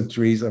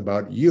 unpleasantries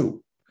about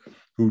you,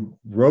 who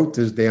wrote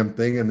this damn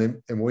thing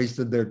and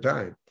wasted their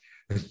time.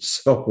 And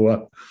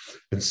so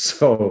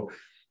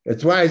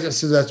that's why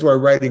that's why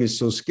writing is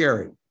so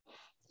scary.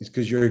 It's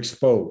because you're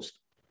exposed.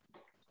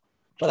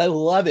 But I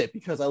love it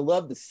because I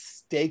love the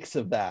stakes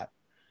of that,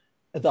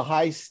 the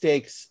high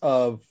stakes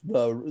of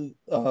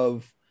a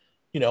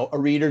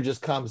reader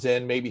just comes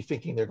in maybe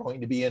thinking they're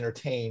going to be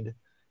entertained,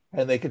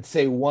 and they could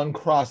say one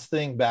cross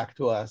thing back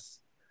to us,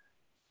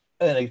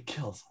 and it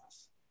kills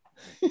us.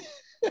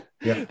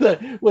 Yeah.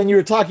 When you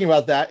were talking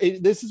about that,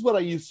 this is what I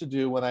used to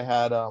do when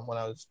I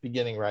was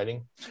beginning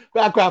writing,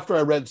 back after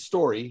I read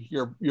Story,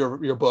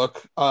 your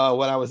book,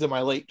 when I was in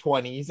my late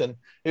 20s, and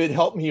it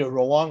helped me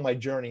along my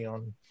journey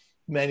on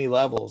many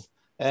levels.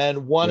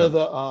 And one of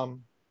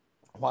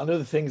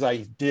the things I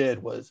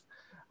did was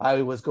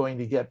I was going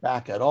to get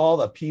back at all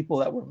the people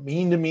that were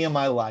mean to me in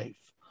my life,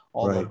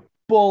 all the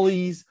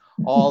bullies,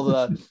 all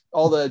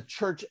the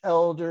church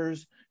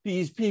elders,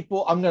 these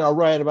people. I'm going to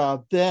write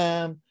about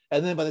them.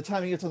 And then by the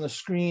time it gets on the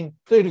screen,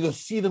 they're going to go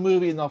see the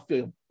movie and they'll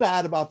feel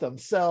bad about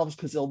themselves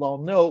because they'll all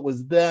know it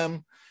was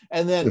them.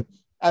 And then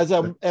as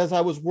I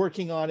was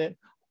working on it,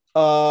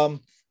 and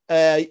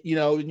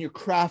you're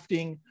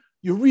crafting,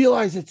 you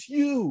realize it's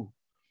you.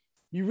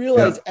 You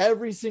realize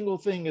every single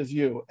thing is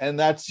you. And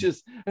it's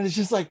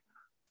just like,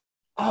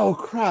 oh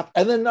crap.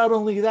 And then not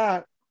only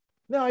that,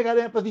 now I got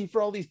empathy for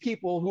all these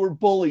people who were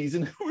bullies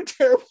and who were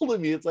terrible to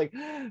me. It's like,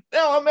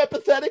 now I'm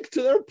empathetic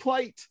to their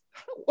plight.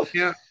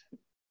 Yeah.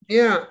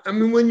 Yeah. I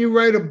mean, when you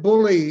write a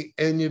bully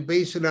and you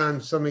base it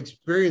on some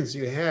experience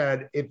you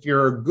had, if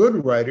you're a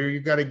good writer, you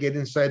got to get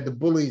inside the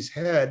bully's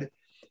head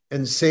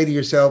and say to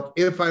yourself,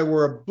 if I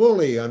were a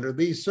bully under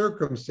these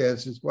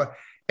circumstances, what?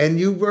 And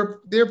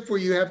therefore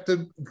you have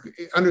to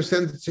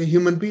understand it's a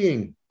human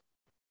being.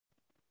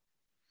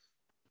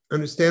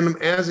 Understand them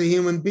as a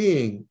human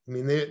being. I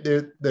mean,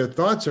 their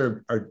thoughts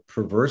are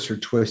perverse or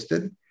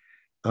twisted.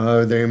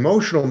 Their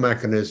emotional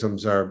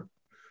mechanisms are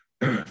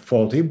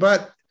faulty,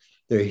 but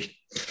it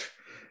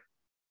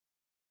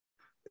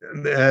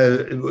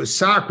was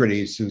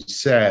Socrates who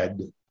said,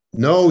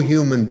 no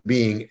human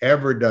being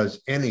ever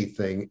does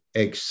anything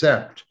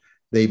except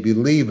they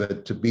believe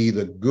it to be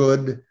the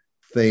good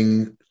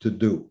thing to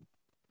do.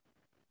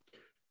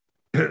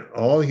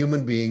 All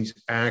human beings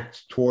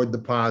act toward the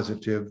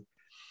positive,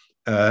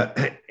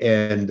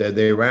 and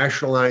they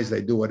rationalize,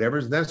 they do whatever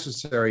is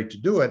necessary to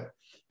do it.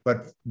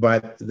 But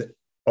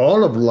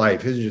all of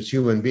life isn't just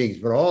human beings,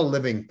 but all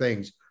living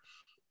things,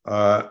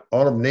 all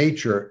of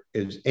nature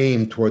is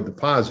aimed toward the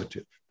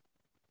positive,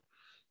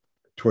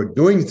 toward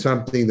doing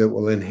something that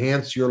will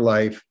enhance your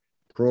life,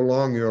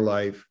 prolong your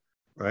life,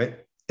 right?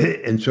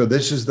 And so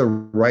this is the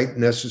right,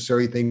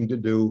 necessary thing to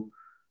do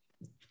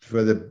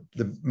for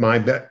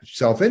my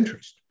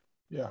self-interest.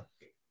 Yeah.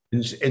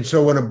 And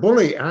so when a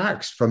bully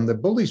acts from the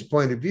bully's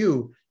point of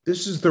view,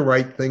 this is the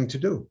right thing to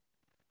do.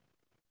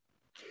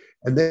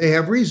 And they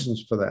have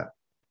reasons for that.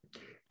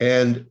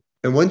 And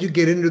once you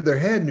get into their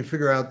head and you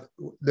figure out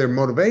their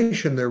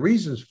motivation, their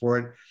reasons for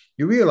it,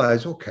 you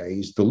realize, okay,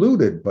 he's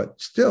deluded, but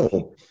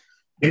still,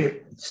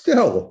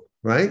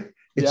 right?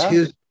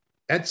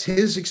 That's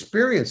his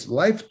experience.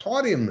 Life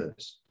taught him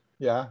this.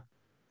 Yeah.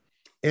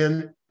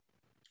 And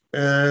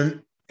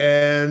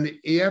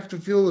you have to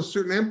feel a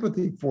certain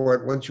empathy for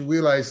it once you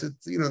realize that,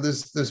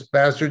 this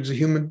bastard's a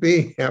human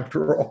being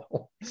after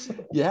all.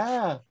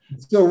 Yeah.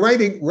 So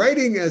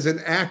writing as an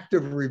act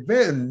of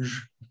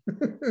revenge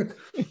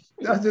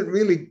doesn't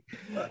really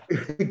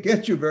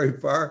get you very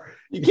far.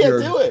 You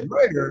can't do it.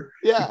 Writer,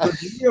 yeah.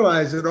 Because you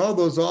realize that all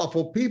those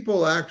awful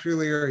people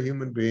actually are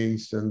human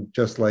beings and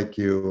just like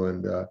you.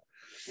 And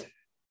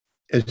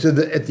so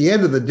at the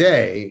end of the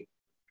day,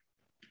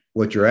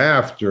 what you're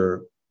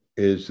after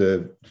is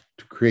to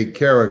create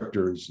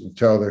characters and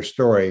tell their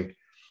story,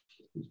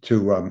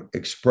 to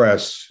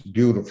express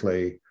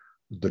beautifully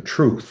the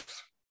truth.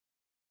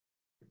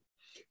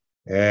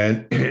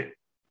 And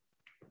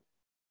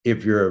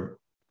if you're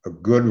a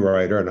good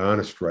writer, an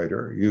honest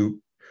writer,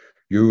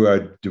 you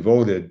are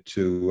devoted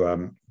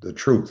to the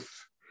truth.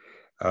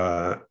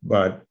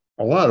 But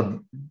a lot of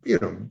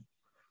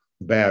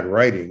bad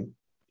writing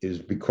is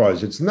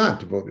because it's not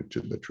devoted to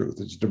the truth.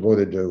 It's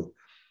devoted to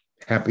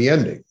happy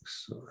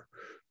endings, or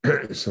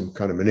some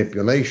kind of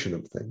manipulation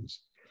of things.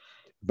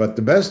 But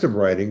the best of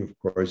writing, of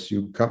course,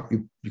 you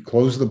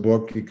close the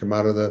book, you come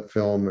out of the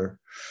film,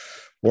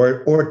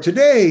 or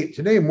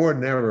today more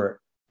than ever,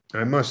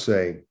 I must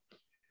say,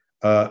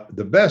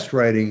 the best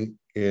writing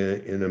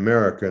in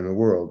America and the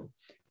world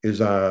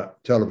is a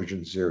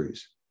television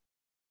series.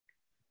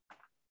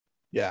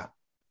 Yeah.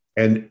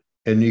 And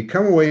you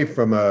come away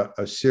from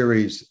a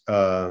series.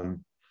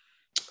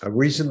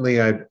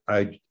 Recently,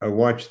 I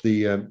watched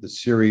the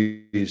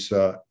series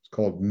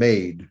called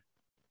Made.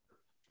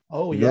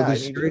 Oh, yeah.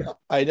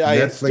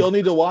 I still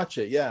need to watch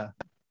it. Yeah.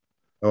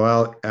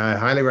 Well, I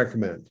highly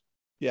recommend.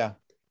 Yeah.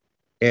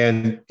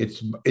 and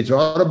it's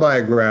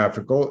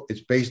autobiographical.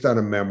 It's based on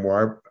a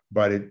memoir,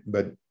 but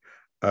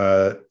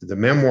the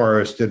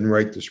memoirist didn't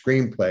write the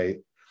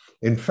screenplay.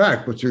 In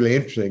fact, what's really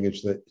interesting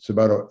is that it's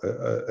about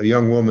a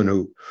young woman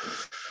who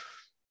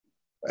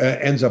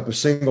ends up a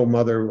single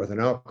mother with an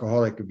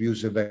alcoholic,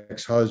 abusive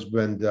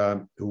ex-husband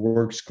who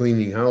works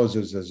cleaning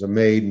houses as a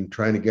maid and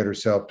trying to get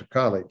herself to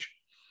college.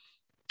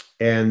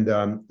 And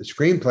the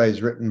screenplay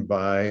is written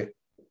by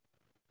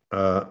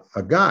a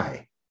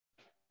guy,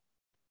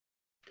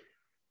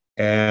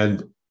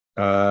 and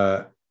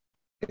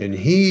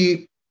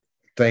he,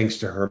 thanks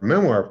to her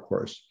memoir, of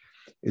course,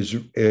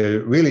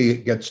 really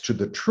gets to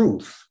the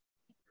truth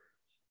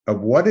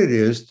of what it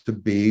is to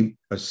be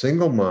a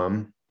single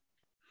mom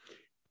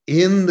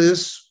in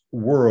this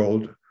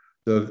world,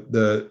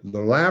 the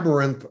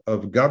labyrinth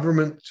of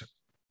government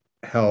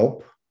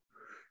help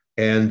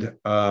and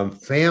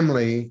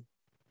families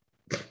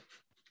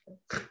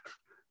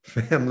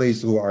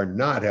who are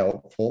not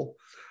helpful,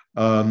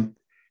 and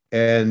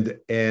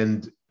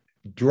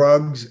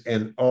drugs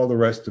and all the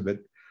rest of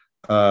it.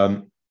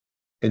 And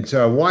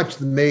so I watched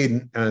The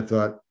Maiden, and I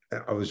thought,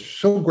 I was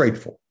so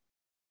grateful,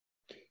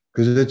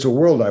 because it's a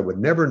world I would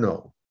never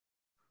know.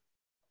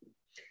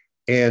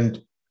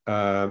 And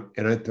I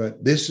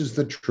thought, this is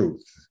the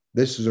truth.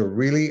 This is a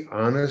really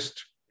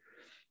honest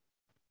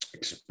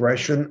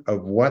expression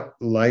of what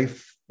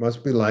life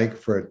must be like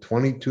for a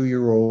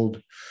 22-year-old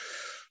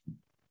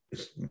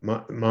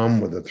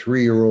mom with a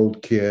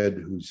 3-year-old kid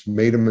who's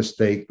made a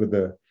mistake with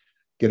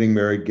getting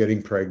married,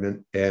 getting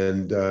pregnant,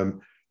 and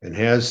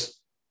has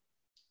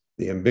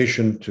the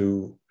ambition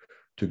to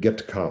get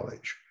to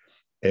college.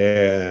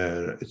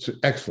 And it's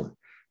excellent.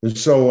 And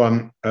so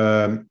and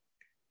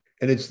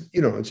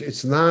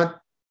it's not,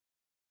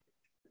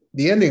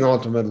 the ending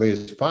ultimately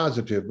is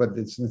positive, but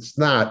it's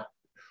not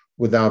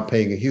without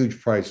paying a huge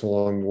price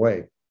along the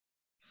way.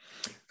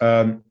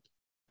 And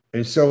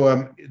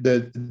so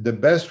the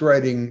best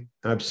writing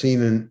I've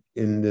seen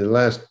in the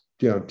last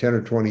 10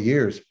 or 20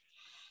 years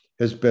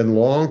has been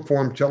long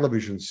form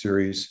television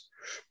series,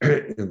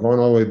 going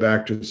all the way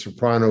back to The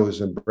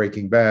Sopranos and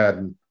Breaking Bad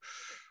and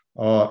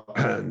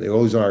the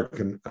Ozark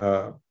and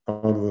all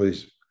of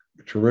these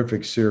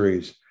terrific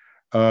series.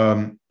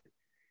 That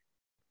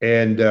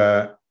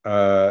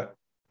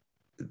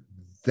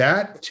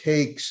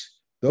takes,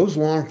 those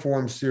long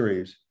form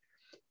series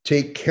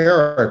take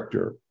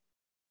character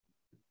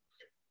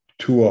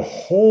to a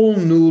whole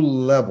new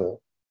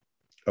level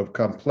of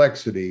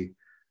complexity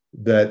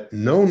that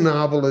no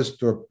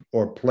novelist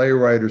or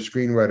playwright or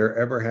screenwriter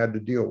ever had to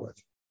deal with.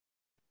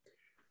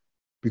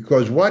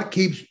 Because what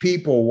keeps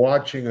people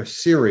watching a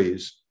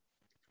series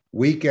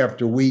week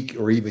after week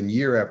or even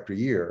year after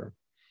year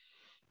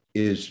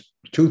is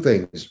two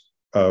things: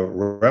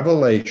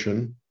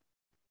 revelation,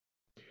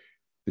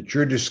 that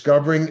you're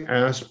discovering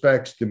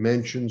aspects,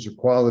 dimensions, or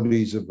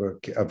qualities of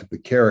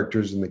the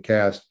characters in the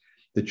cast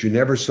that you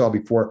never saw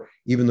before,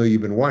 even though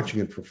you've been watching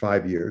it for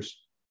 5 years.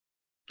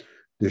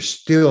 They're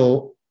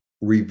still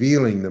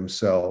revealing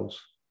themselves,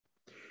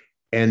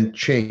 and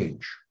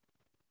change.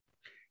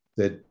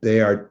 That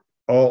they are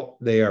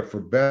for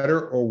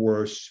better or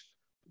worse,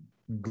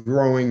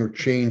 growing or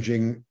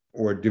changing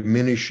or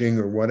diminishing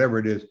or whatever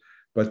it is,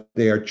 but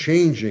they are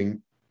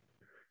changing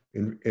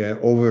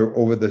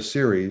over the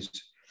series.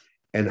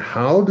 And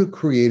how to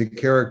create a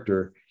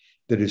character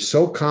that is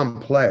so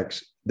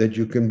complex that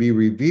you can be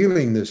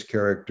revealing this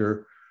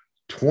character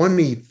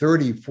 20,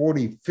 30,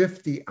 40,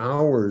 50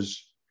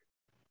 hours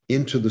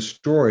into the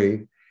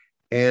story,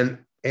 and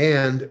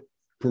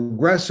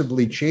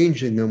progressively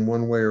changing them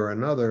one way or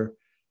another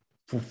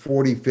for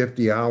 40,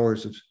 50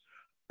 hours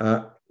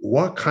of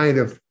what kind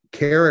of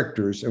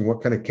characters and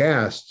what kind of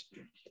cast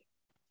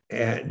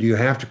do you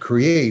have to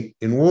create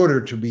in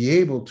order to be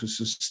able to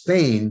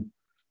sustain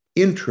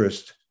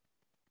interest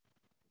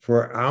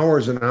for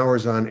hours and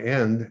hours on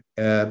end,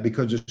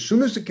 because as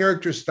soon as the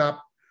characters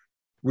stop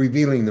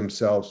revealing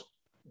themselves,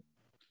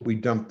 we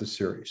dump the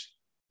series.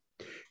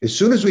 As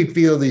soon as we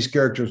feel these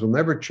characters will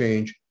never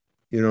change,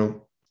 we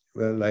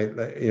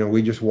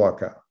just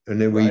walk out,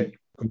 and then we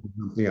come to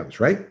something else,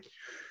 right?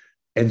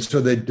 And so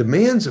the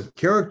demands of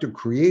character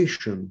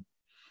creation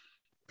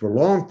for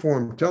long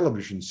form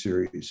television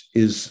series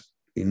is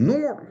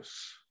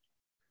enormous.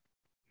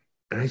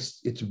 And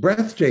it's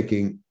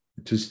breathtaking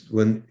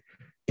when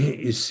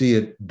you see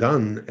it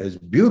done as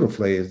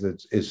beautifully as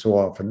it's so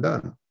often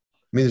done. I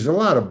mean, there's a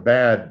lot of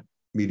bad,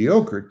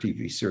 mediocre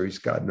TV series,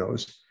 God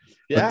knows.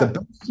 Yeah. But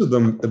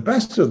the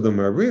best of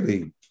them are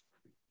really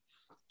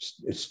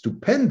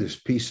stupendous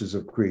pieces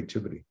of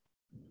creativity.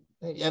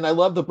 And I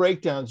love the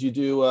breakdowns you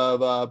do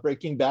of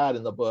Breaking Bad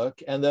in the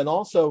book. And then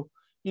also,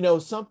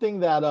 something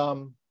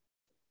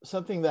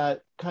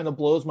that kind of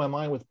blows my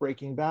mind with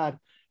Breaking Bad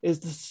is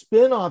the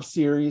spin-off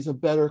series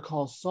of Better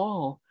Call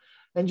Saul,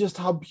 and just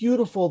how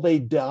beautiful they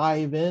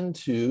dive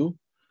into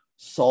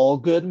Saul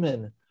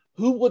Goodman.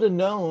 Who would have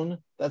known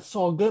that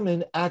Saul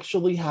Goodman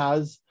actually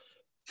has,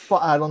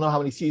 I don't know how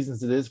many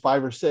seasons it is,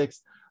 5 or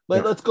 6.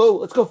 Let's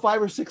go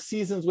 5 or 6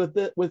 seasons with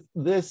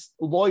this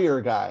lawyer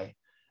guy.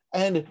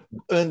 And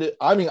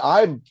I mean,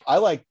 I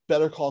like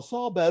Better Call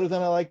Saul better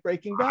than I like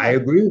Breaking Bad. I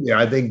agree with you.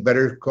 I think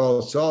Better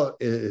Call Saul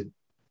is,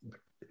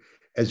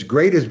 as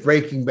great as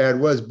Breaking Bad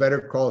was, Better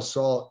Call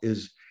Saul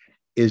is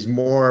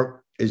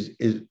more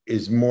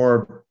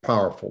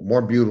powerful,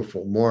 more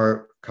beautiful,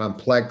 more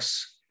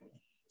complex,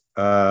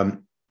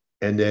 and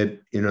that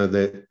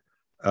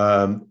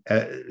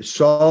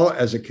Saul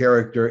as a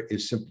character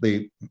is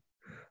simply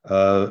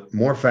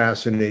more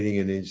fascinating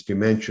in his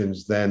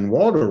dimensions than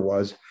Walter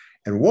was.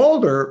 And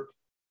Walter,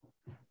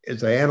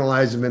 as I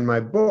analyze him in my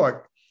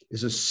book,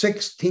 is a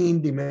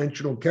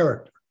 16-dimensional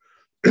character.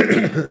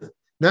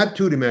 Not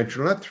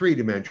 2-dimensional, not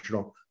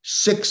 3-dimensional,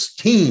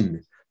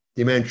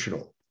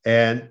 16-dimensional.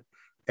 And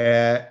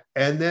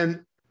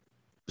then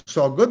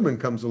Saul Goodman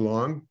comes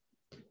along,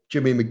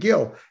 Jimmy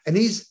McGill, and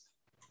he's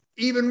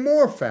even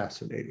more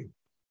fascinating.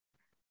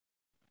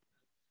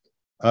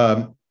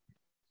 My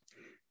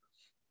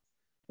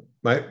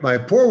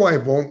poor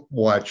wife won't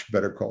watch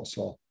Better Call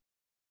Saul.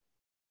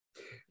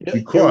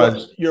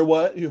 Because you're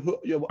what?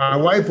 My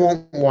wife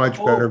won't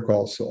watch Better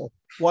Call Saul.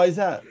 Why is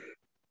that?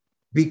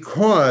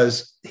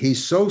 Because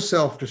he's so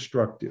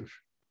self-destructive.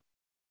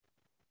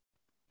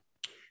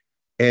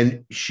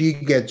 And she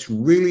gets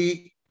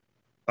really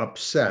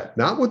upset,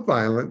 not with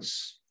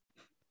violence,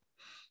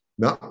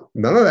 none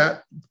of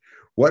that.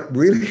 What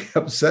really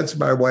upsets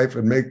my wife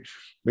and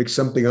makes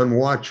something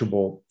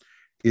unwatchable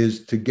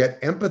is to get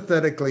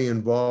empathetically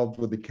involved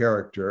with a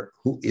character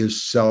who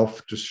is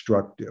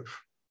self-destructive.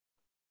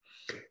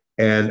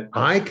 And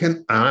I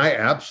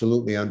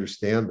absolutely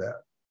understand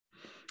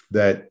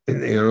that,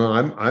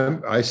 I'm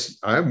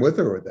with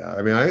her with that.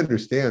 I mean, I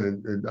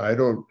understand, and I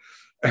don't,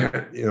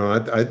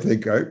 I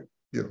think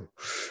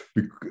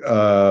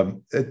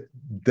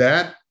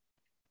that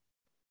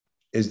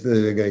is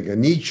like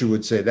Nietzsche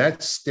would say,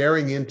 that's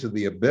staring into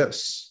the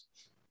abyss.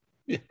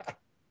 Yeah.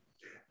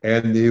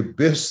 And the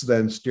abyss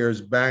then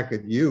stares back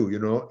at you,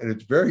 and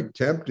it's very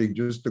tempting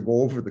just to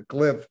go over the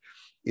cliff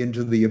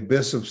into the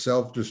abyss of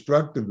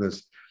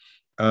self-destructiveness.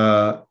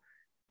 And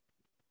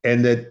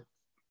that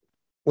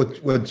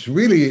what's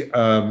really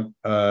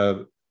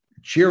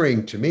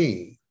cheering to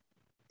me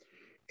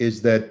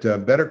is that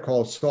Better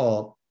Call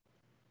Saul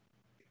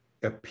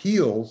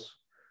appeals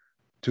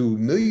to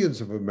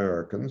millions of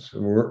Americans,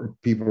 and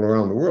people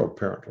around the world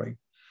apparently,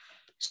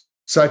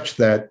 such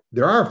that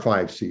there are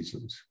 5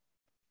 seasons.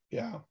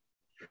 Yeah.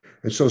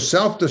 And so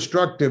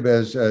self-destructive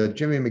as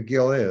Jimmy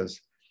McGill is,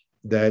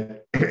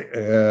 that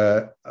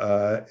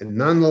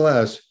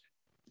nonetheless,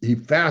 he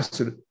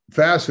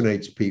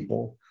fascinates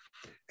people,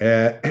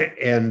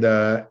 and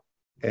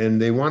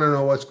they want to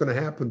know what's going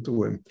to happen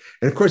to him.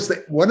 And of course,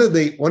 one of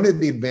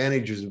the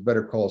advantages of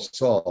Better Call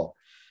Saul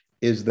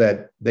is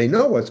that they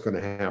know what's going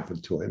to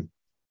happen to him.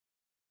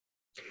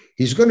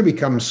 He's going to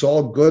become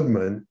Saul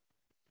Goodman,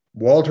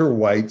 Walter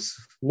White's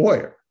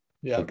lawyer.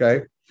 Yeah.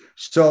 Okay.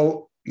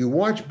 So you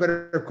watch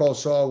Better Call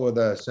Saul with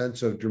a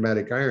sense of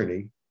dramatic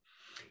irony,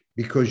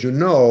 because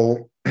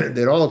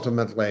that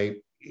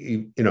ultimately,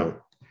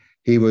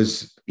 he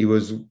was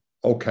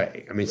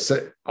okay. I mean,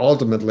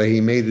 ultimately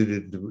he made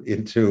it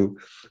into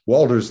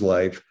Walter's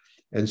life.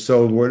 And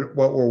so what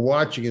we're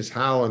watching is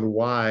how and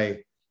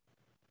why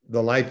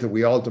the life that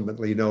we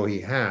ultimately know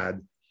he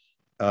had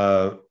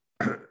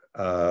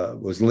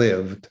was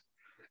lived.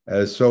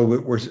 So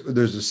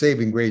there's a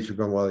saving grace. You're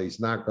going, well, he's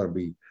not going to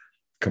be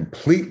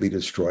completely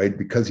destroyed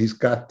because he's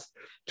got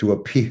to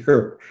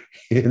appear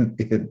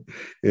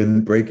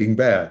in Breaking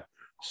Bad.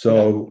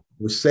 So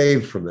we're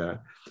saved from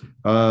that.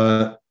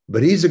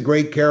 But he's a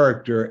great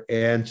character,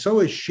 and so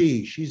is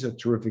she. She's a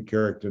terrific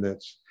character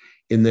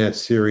in that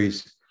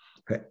series.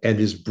 And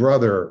his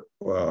brother,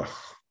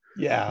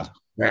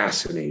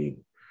 fascinating.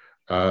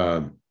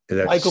 Michael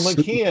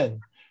McKean.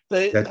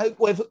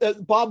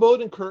 Bob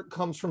Odenkirk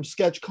comes from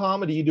sketch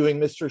comedy, doing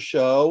Mr.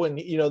 Show, and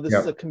this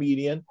is a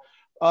comedian.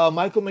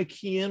 Michael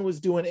McKean was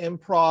doing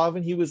improv,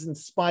 and he was in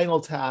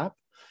Spinal Tap.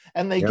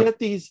 And they get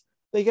these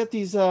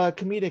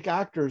comedic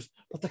actors,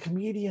 but the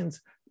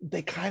comedians,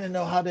 they kind of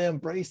know how to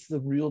embrace the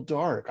real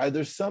dark.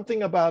 There's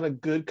something about a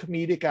good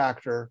comedic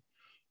actor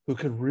who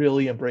could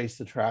really embrace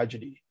the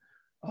tragedy.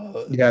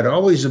 It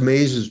always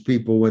amazes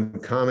people when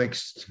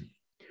comics,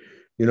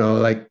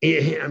 like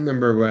I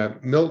remember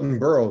Milton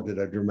Berle did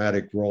a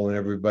dramatic role and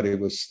everybody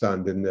was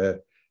stunned, and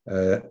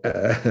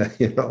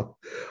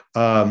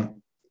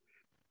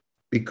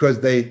because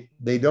they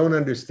don't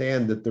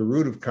understand that the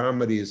root of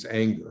comedy is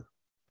anger.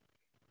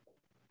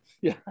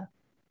 Yeah.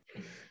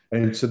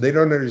 And so they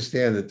don't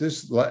understand that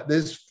this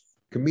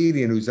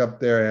comedian who's up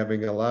there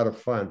having a lot of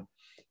fun,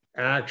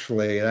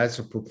 actually, that's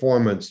a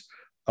performance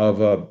of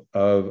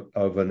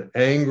an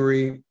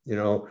angry,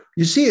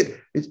 you see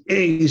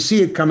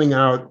it coming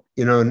out,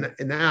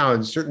 now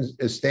in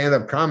certain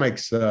stand-up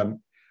comics at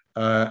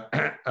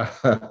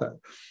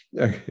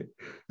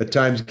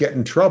times get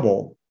in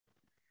trouble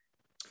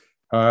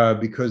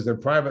because their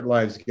private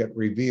lives get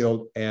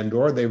revealed,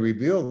 or they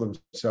reveal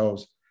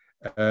themselves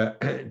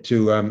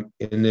to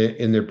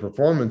in their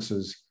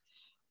performances,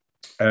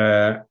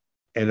 and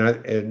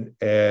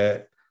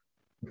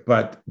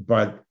but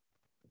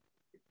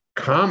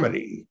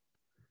comedy,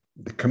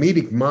 the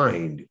comedic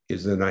mind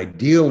is an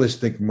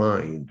idealistic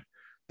mind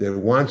that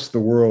wants the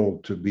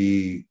world to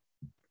be,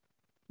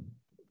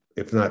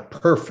 if not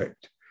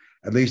perfect,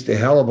 at least a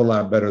hell of a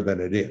lot better than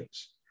it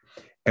is.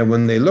 And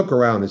when they look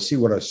around and see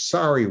what a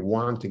sorry,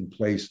 wanting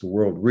place the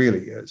world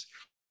really is,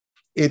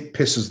 it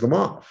pisses them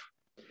off.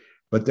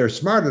 But they're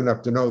smart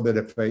enough to know that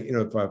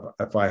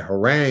if I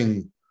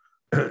harangue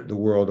the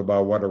world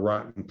about what a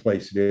rotten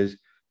place it is,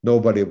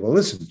 nobody will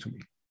listen to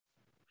me.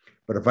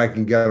 But if I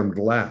can get them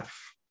to laugh,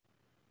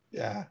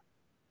 Yeah.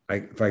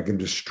 if I can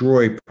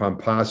destroy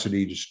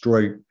pomposity,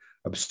 destroy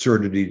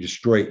absurdity,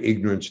 destroy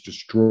ignorance,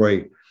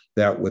 destroy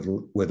that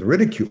with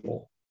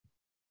ridicule,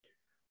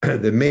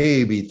 then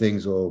maybe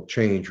things will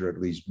change or at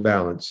least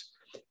balance.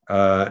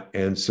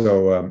 And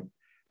so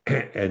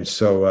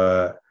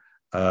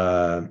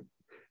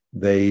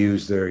they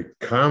use their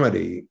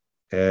comedy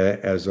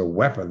as a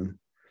weapon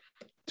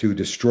to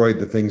destroy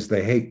the things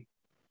they hate.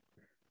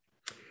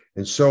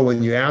 And so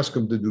when you ask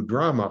them to do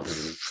drama,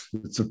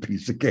 it's a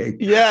piece of cake.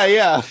 Yeah,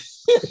 yeah.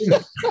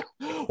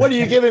 What are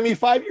you giving me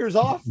 5 years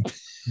off?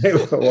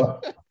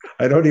 Well,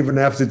 I don't even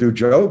have to do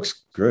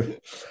jokes,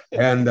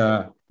 and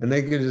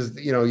they can just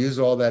use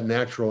all that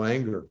natural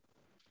anger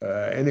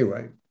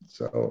anyway.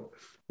 So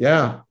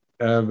yeah,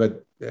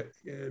 but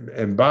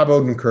Bob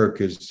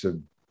Odenkirk is a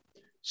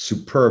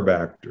superb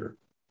actor,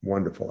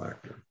 wonderful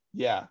actor.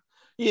 Yeah.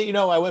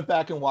 I went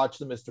back and watched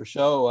the Mr.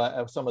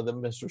 Show, some of the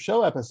Mr.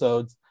 Show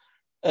episodes,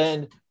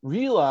 and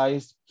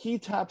realized he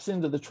taps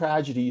into the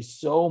tragedy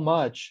so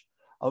much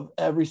of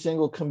every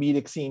single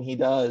comedic scene he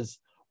does,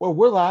 where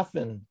we're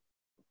laughing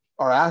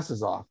our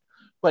asses off.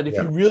 But if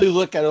you really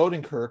look at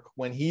Odenkirk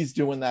when he's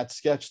doing that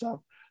sketch stuff,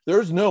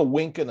 there's no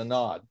wink and a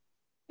nod.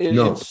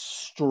 It's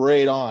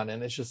straight on.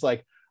 And it's just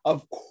like,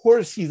 of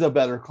course he's a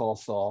Better Call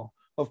Saul.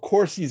 Of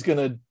course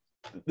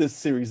this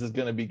series is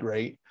going to be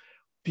great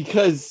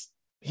because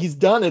he's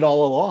done it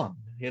all along.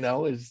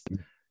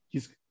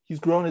 He's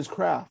grown his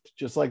craft,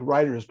 just like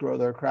writers grow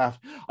their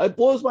craft. It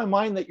blows my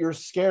mind that you're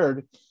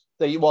scared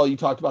that you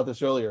talked about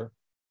this earlier,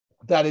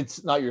 that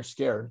it's not you're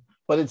scared,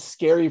 but it's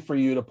scary for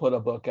you to put a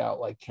book out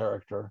like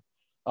Character,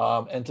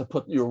 and to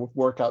put your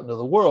work out into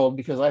the world,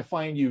 because I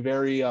find you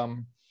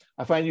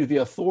I find you the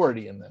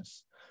authority in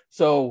this.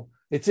 So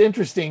it's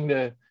interesting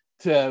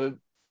but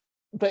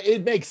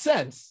it makes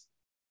sense.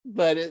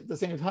 But at the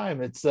same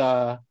time, it's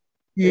okay,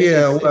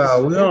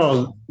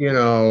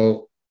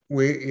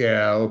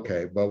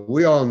 but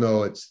we all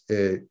know it's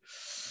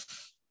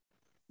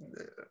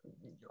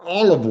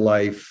all of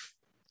life,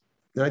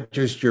 not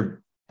just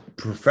your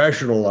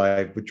professional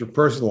life, but your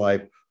personal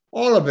life.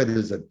 All of it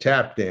is a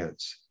tap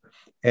dance,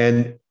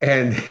 and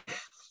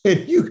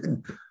you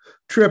can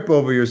trip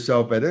over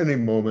yourself at any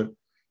moment.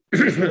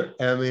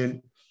 I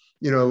mean,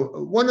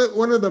 one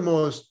of the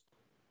most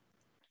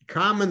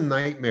common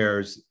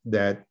nightmares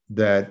that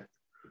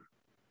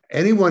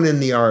anyone in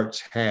the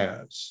arts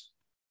has,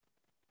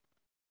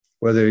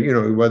 whether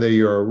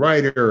you're a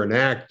writer, an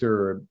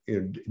actor, a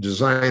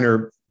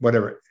designer,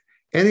 whatever,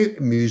 any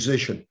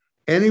musician,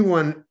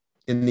 anyone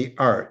in the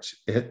arts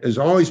is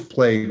always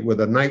plagued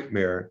with a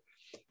nightmare.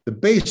 The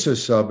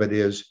basis of it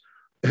is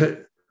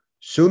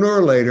sooner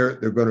or later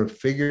they're going to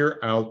figure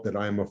out that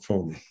I'm a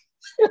phony.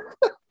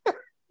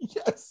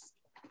 Yes.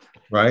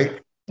 Right?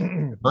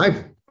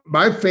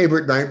 My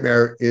favorite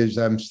nightmare is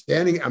I'm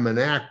an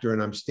actor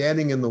and I'm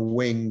standing in the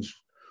wings.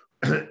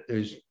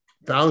 There's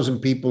 1,000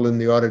 people in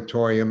the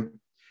auditorium,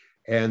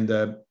 and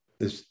the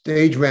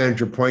stage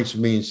manager points to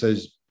me and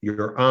says,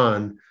 "You're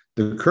on."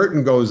 The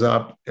curtain goes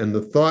up and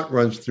the thought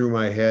runs through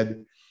my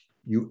head,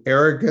 "You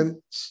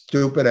arrogant,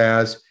 stupid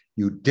ass,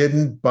 you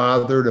didn't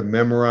bother to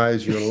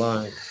memorize your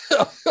line."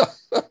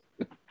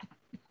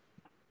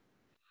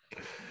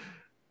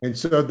 And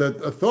so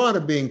the thought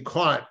of being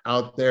caught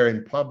out there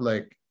in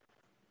public,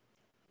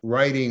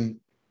 writing,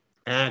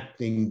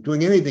 acting,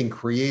 doing anything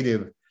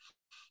creative,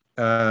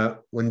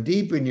 when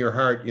deep in your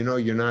heart,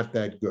 you're not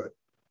that good.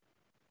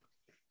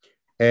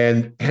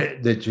 And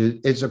that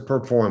it's a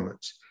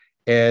performance.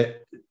 And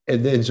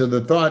then so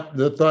the thought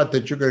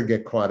that you're going to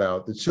get caught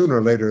out, that sooner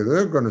or later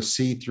they're going to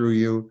see through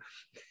you,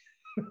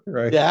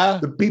 right? Yeah.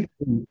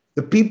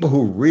 The people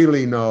who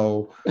really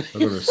know are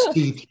going to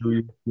see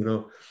through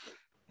you,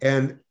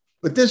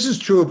 but this is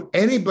true of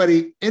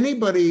anybody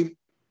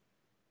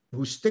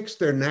who sticks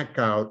their neck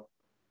out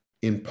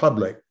in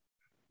public,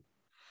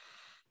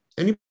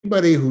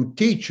 anybody who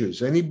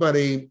teaches,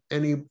 anybody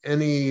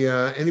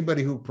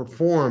who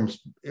performs,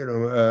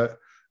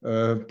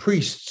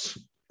 priests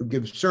who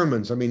give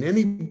sermons. I mean,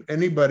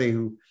 anybody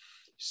who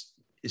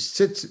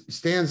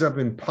stands up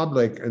in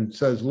public and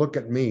says, "Look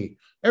at me."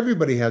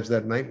 Everybody has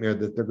that nightmare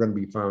that they're going to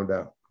be found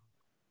out.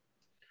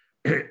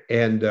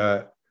 And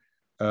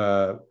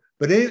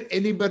but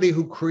anybody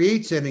who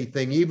creates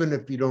anything, even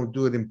if you don't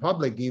do it in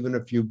public, even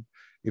if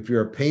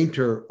you're a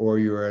painter or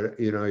you're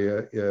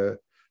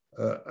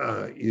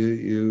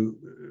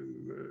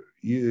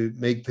you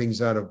make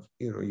things out of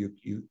you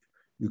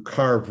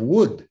carve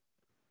wood.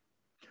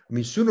 I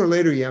mean, sooner or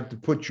later, you have to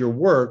put your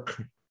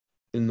work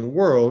in the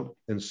world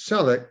and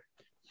sell it.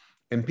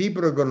 And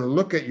people are going to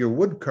look at your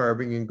wood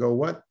carving and go,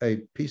 what a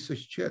piece of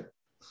shit.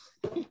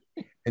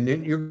 And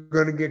then you're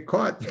going to get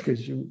caught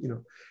because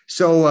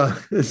so,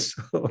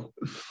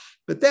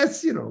 but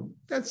that's,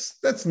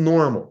 that's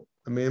normal.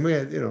 I mean,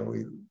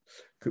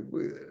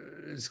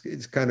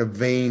 it's kind of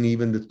vain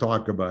even to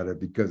talk about it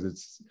because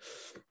it's,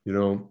 a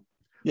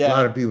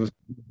lot of people,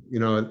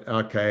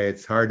 okay,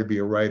 it's hard to be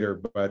a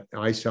writer, but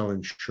I sell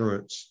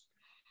insurance.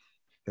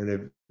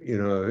 And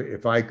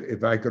if I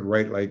could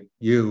write like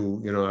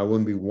you, I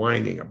wouldn't be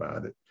whining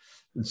about it.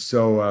 And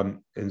so,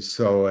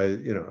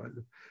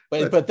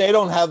 but they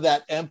don't have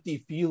that empty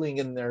feeling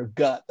in their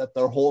gut that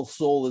their whole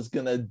soul is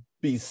going to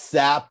be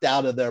sapped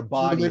out of their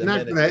body. They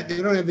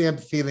don't have the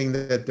empty feeling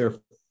that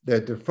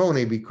they're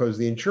phony because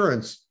the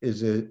insurance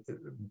is a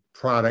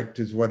product,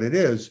 is what it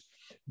is.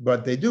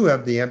 But they do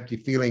have the empty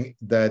feeling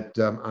that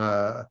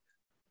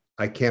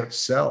I can't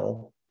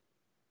sell.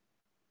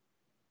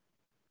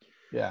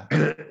 Yeah.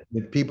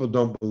 That people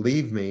don't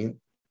believe me,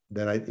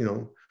 that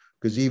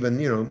because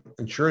even,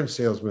 insurance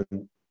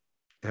salesmen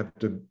have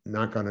to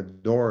knock on a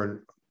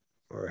door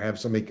or have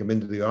somebody come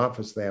into the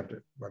office. They have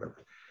to,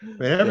 whatever. I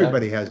mean,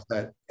 everybody has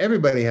that.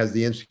 Everybody has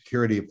the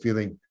insecurity of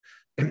feeling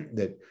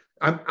that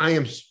I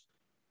am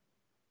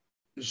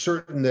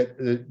certain that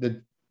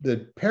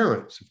the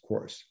parents, of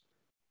course,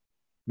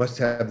 must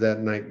have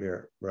that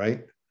nightmare,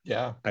 right?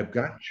 Yeah. I've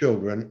got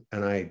children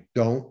and I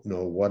don't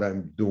know what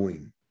I'm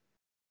doing.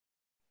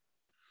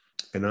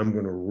 And I'm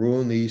going to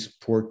ruin these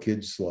poor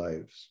kids'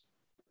 lives.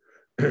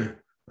 that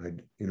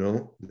I'm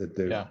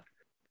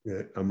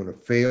going to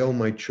fail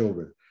my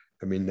children.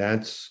 I mean,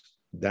 that's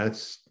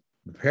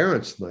the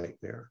parents'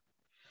 nightmare.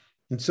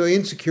 And so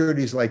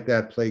insecurities like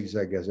that plagues,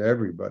 I guess,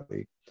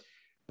 everybody.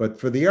 But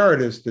for the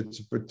artist, it's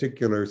a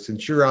particular,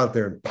 since you're out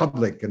there in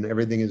public and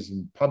everything is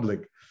in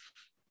public,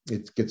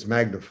 it gets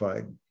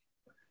magnified.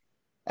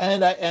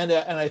 And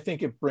I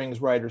think it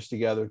brings writers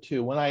together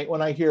too. When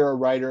I hear a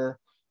writer,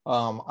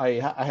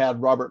 I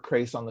had Robert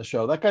Crace on the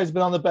show. That guy's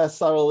been on the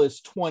bestseller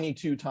list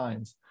 22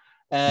 times.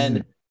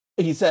 And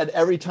he said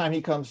every time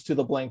he comes to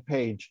the blank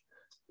page,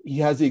 he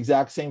has the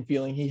exact same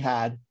feeling he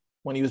had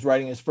when he was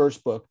writing his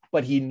first book,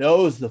 but he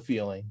knows the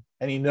feeling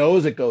and he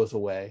knows it goes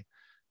away,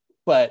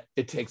 but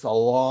it takes a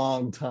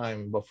long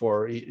time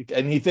before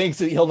he thinks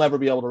that he'll never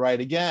be able to write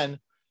again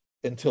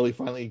until he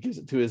finally gives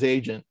it to his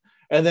agent.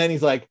 And then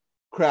he's like,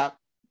 crap,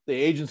 the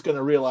agent's going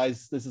to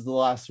realize this is the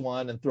last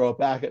one and throw it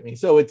back at me.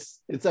 So it's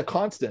a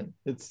constant.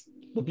 It's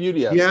the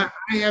beauty of it. Yeah,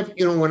 I have,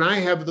 when I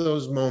have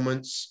those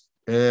moments,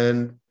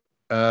 and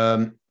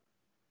now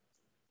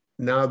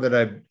that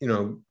I've,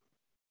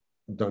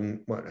 done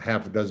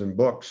half a dozen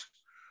books,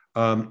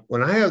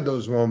 when I have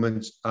those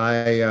moments,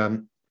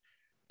 the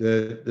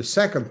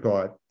second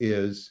thought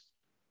is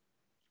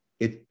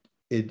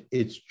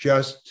it's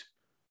just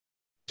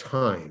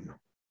time.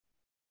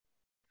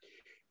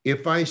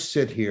 If I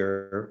sit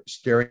here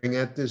staring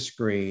at this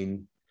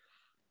screen,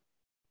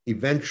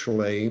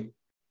 eventually,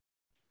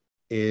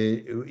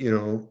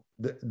 I'll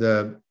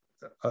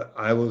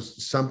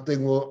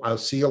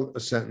see a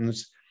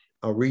sentence,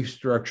 I'll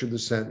restructure the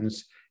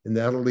sentence, and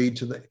that'll lead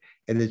to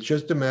and it's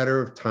just a matter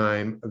of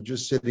time of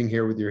just sitting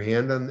here with your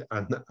hand on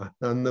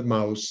the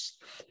mouse,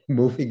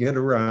 moving it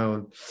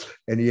around.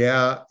 And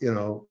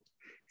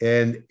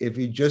and if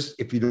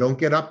you don't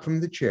get up from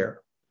the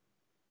chair,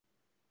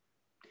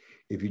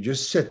 if you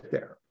just sit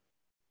there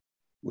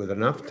with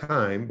enough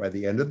time, by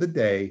the end of the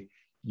day,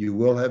 you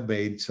will have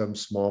made some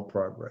small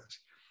progress.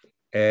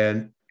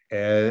 And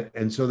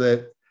so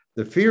that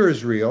the fear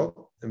is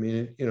real. I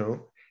mean,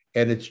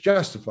 and it's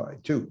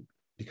justified too,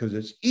 because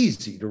it's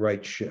easy to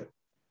write shit.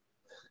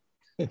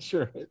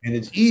 Sure. And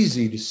it's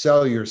easy to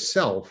sell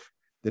yourself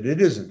that it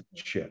isn't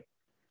shit.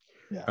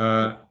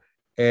 Yeah.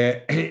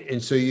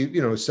 And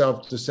so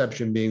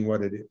self-deception being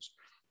what it is.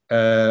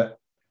 But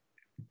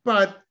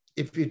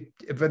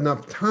if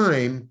enough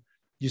time,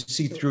 you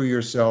see through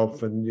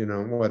yourself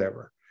and,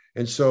 whatever.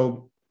 And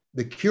so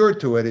the cure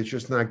to it is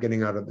just not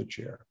getting out of the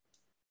chair.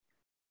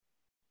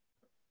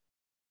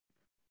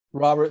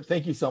 Robert,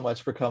 thank you so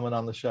much for coming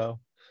on the show.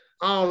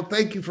 Oh,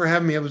 thank you for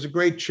having me. It was a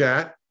great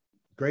chat.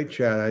 Great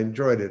chat. I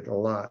enjoyed it a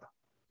lot.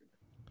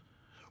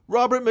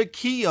 Robert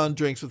McKee on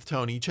Drinks with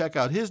Tony. Check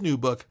out his new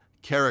book,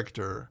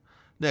 Character.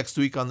 Next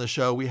week on the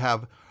show, we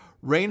have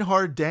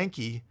Reinhard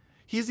Danke.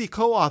 He's the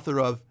co-author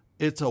of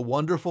It's a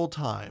Wonderful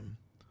Time.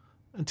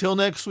 Until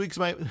next week,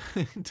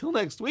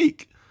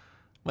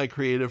 my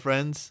creative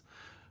friends,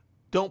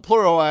 don't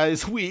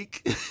pluralize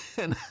week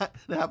and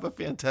have a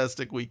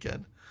fantastic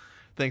weekend.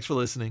 Thanks for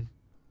listening.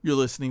 You're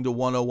listening to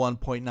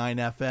 101.9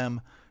 FM,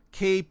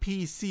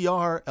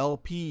 KPCR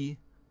LP,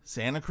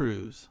 Santa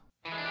Cruz.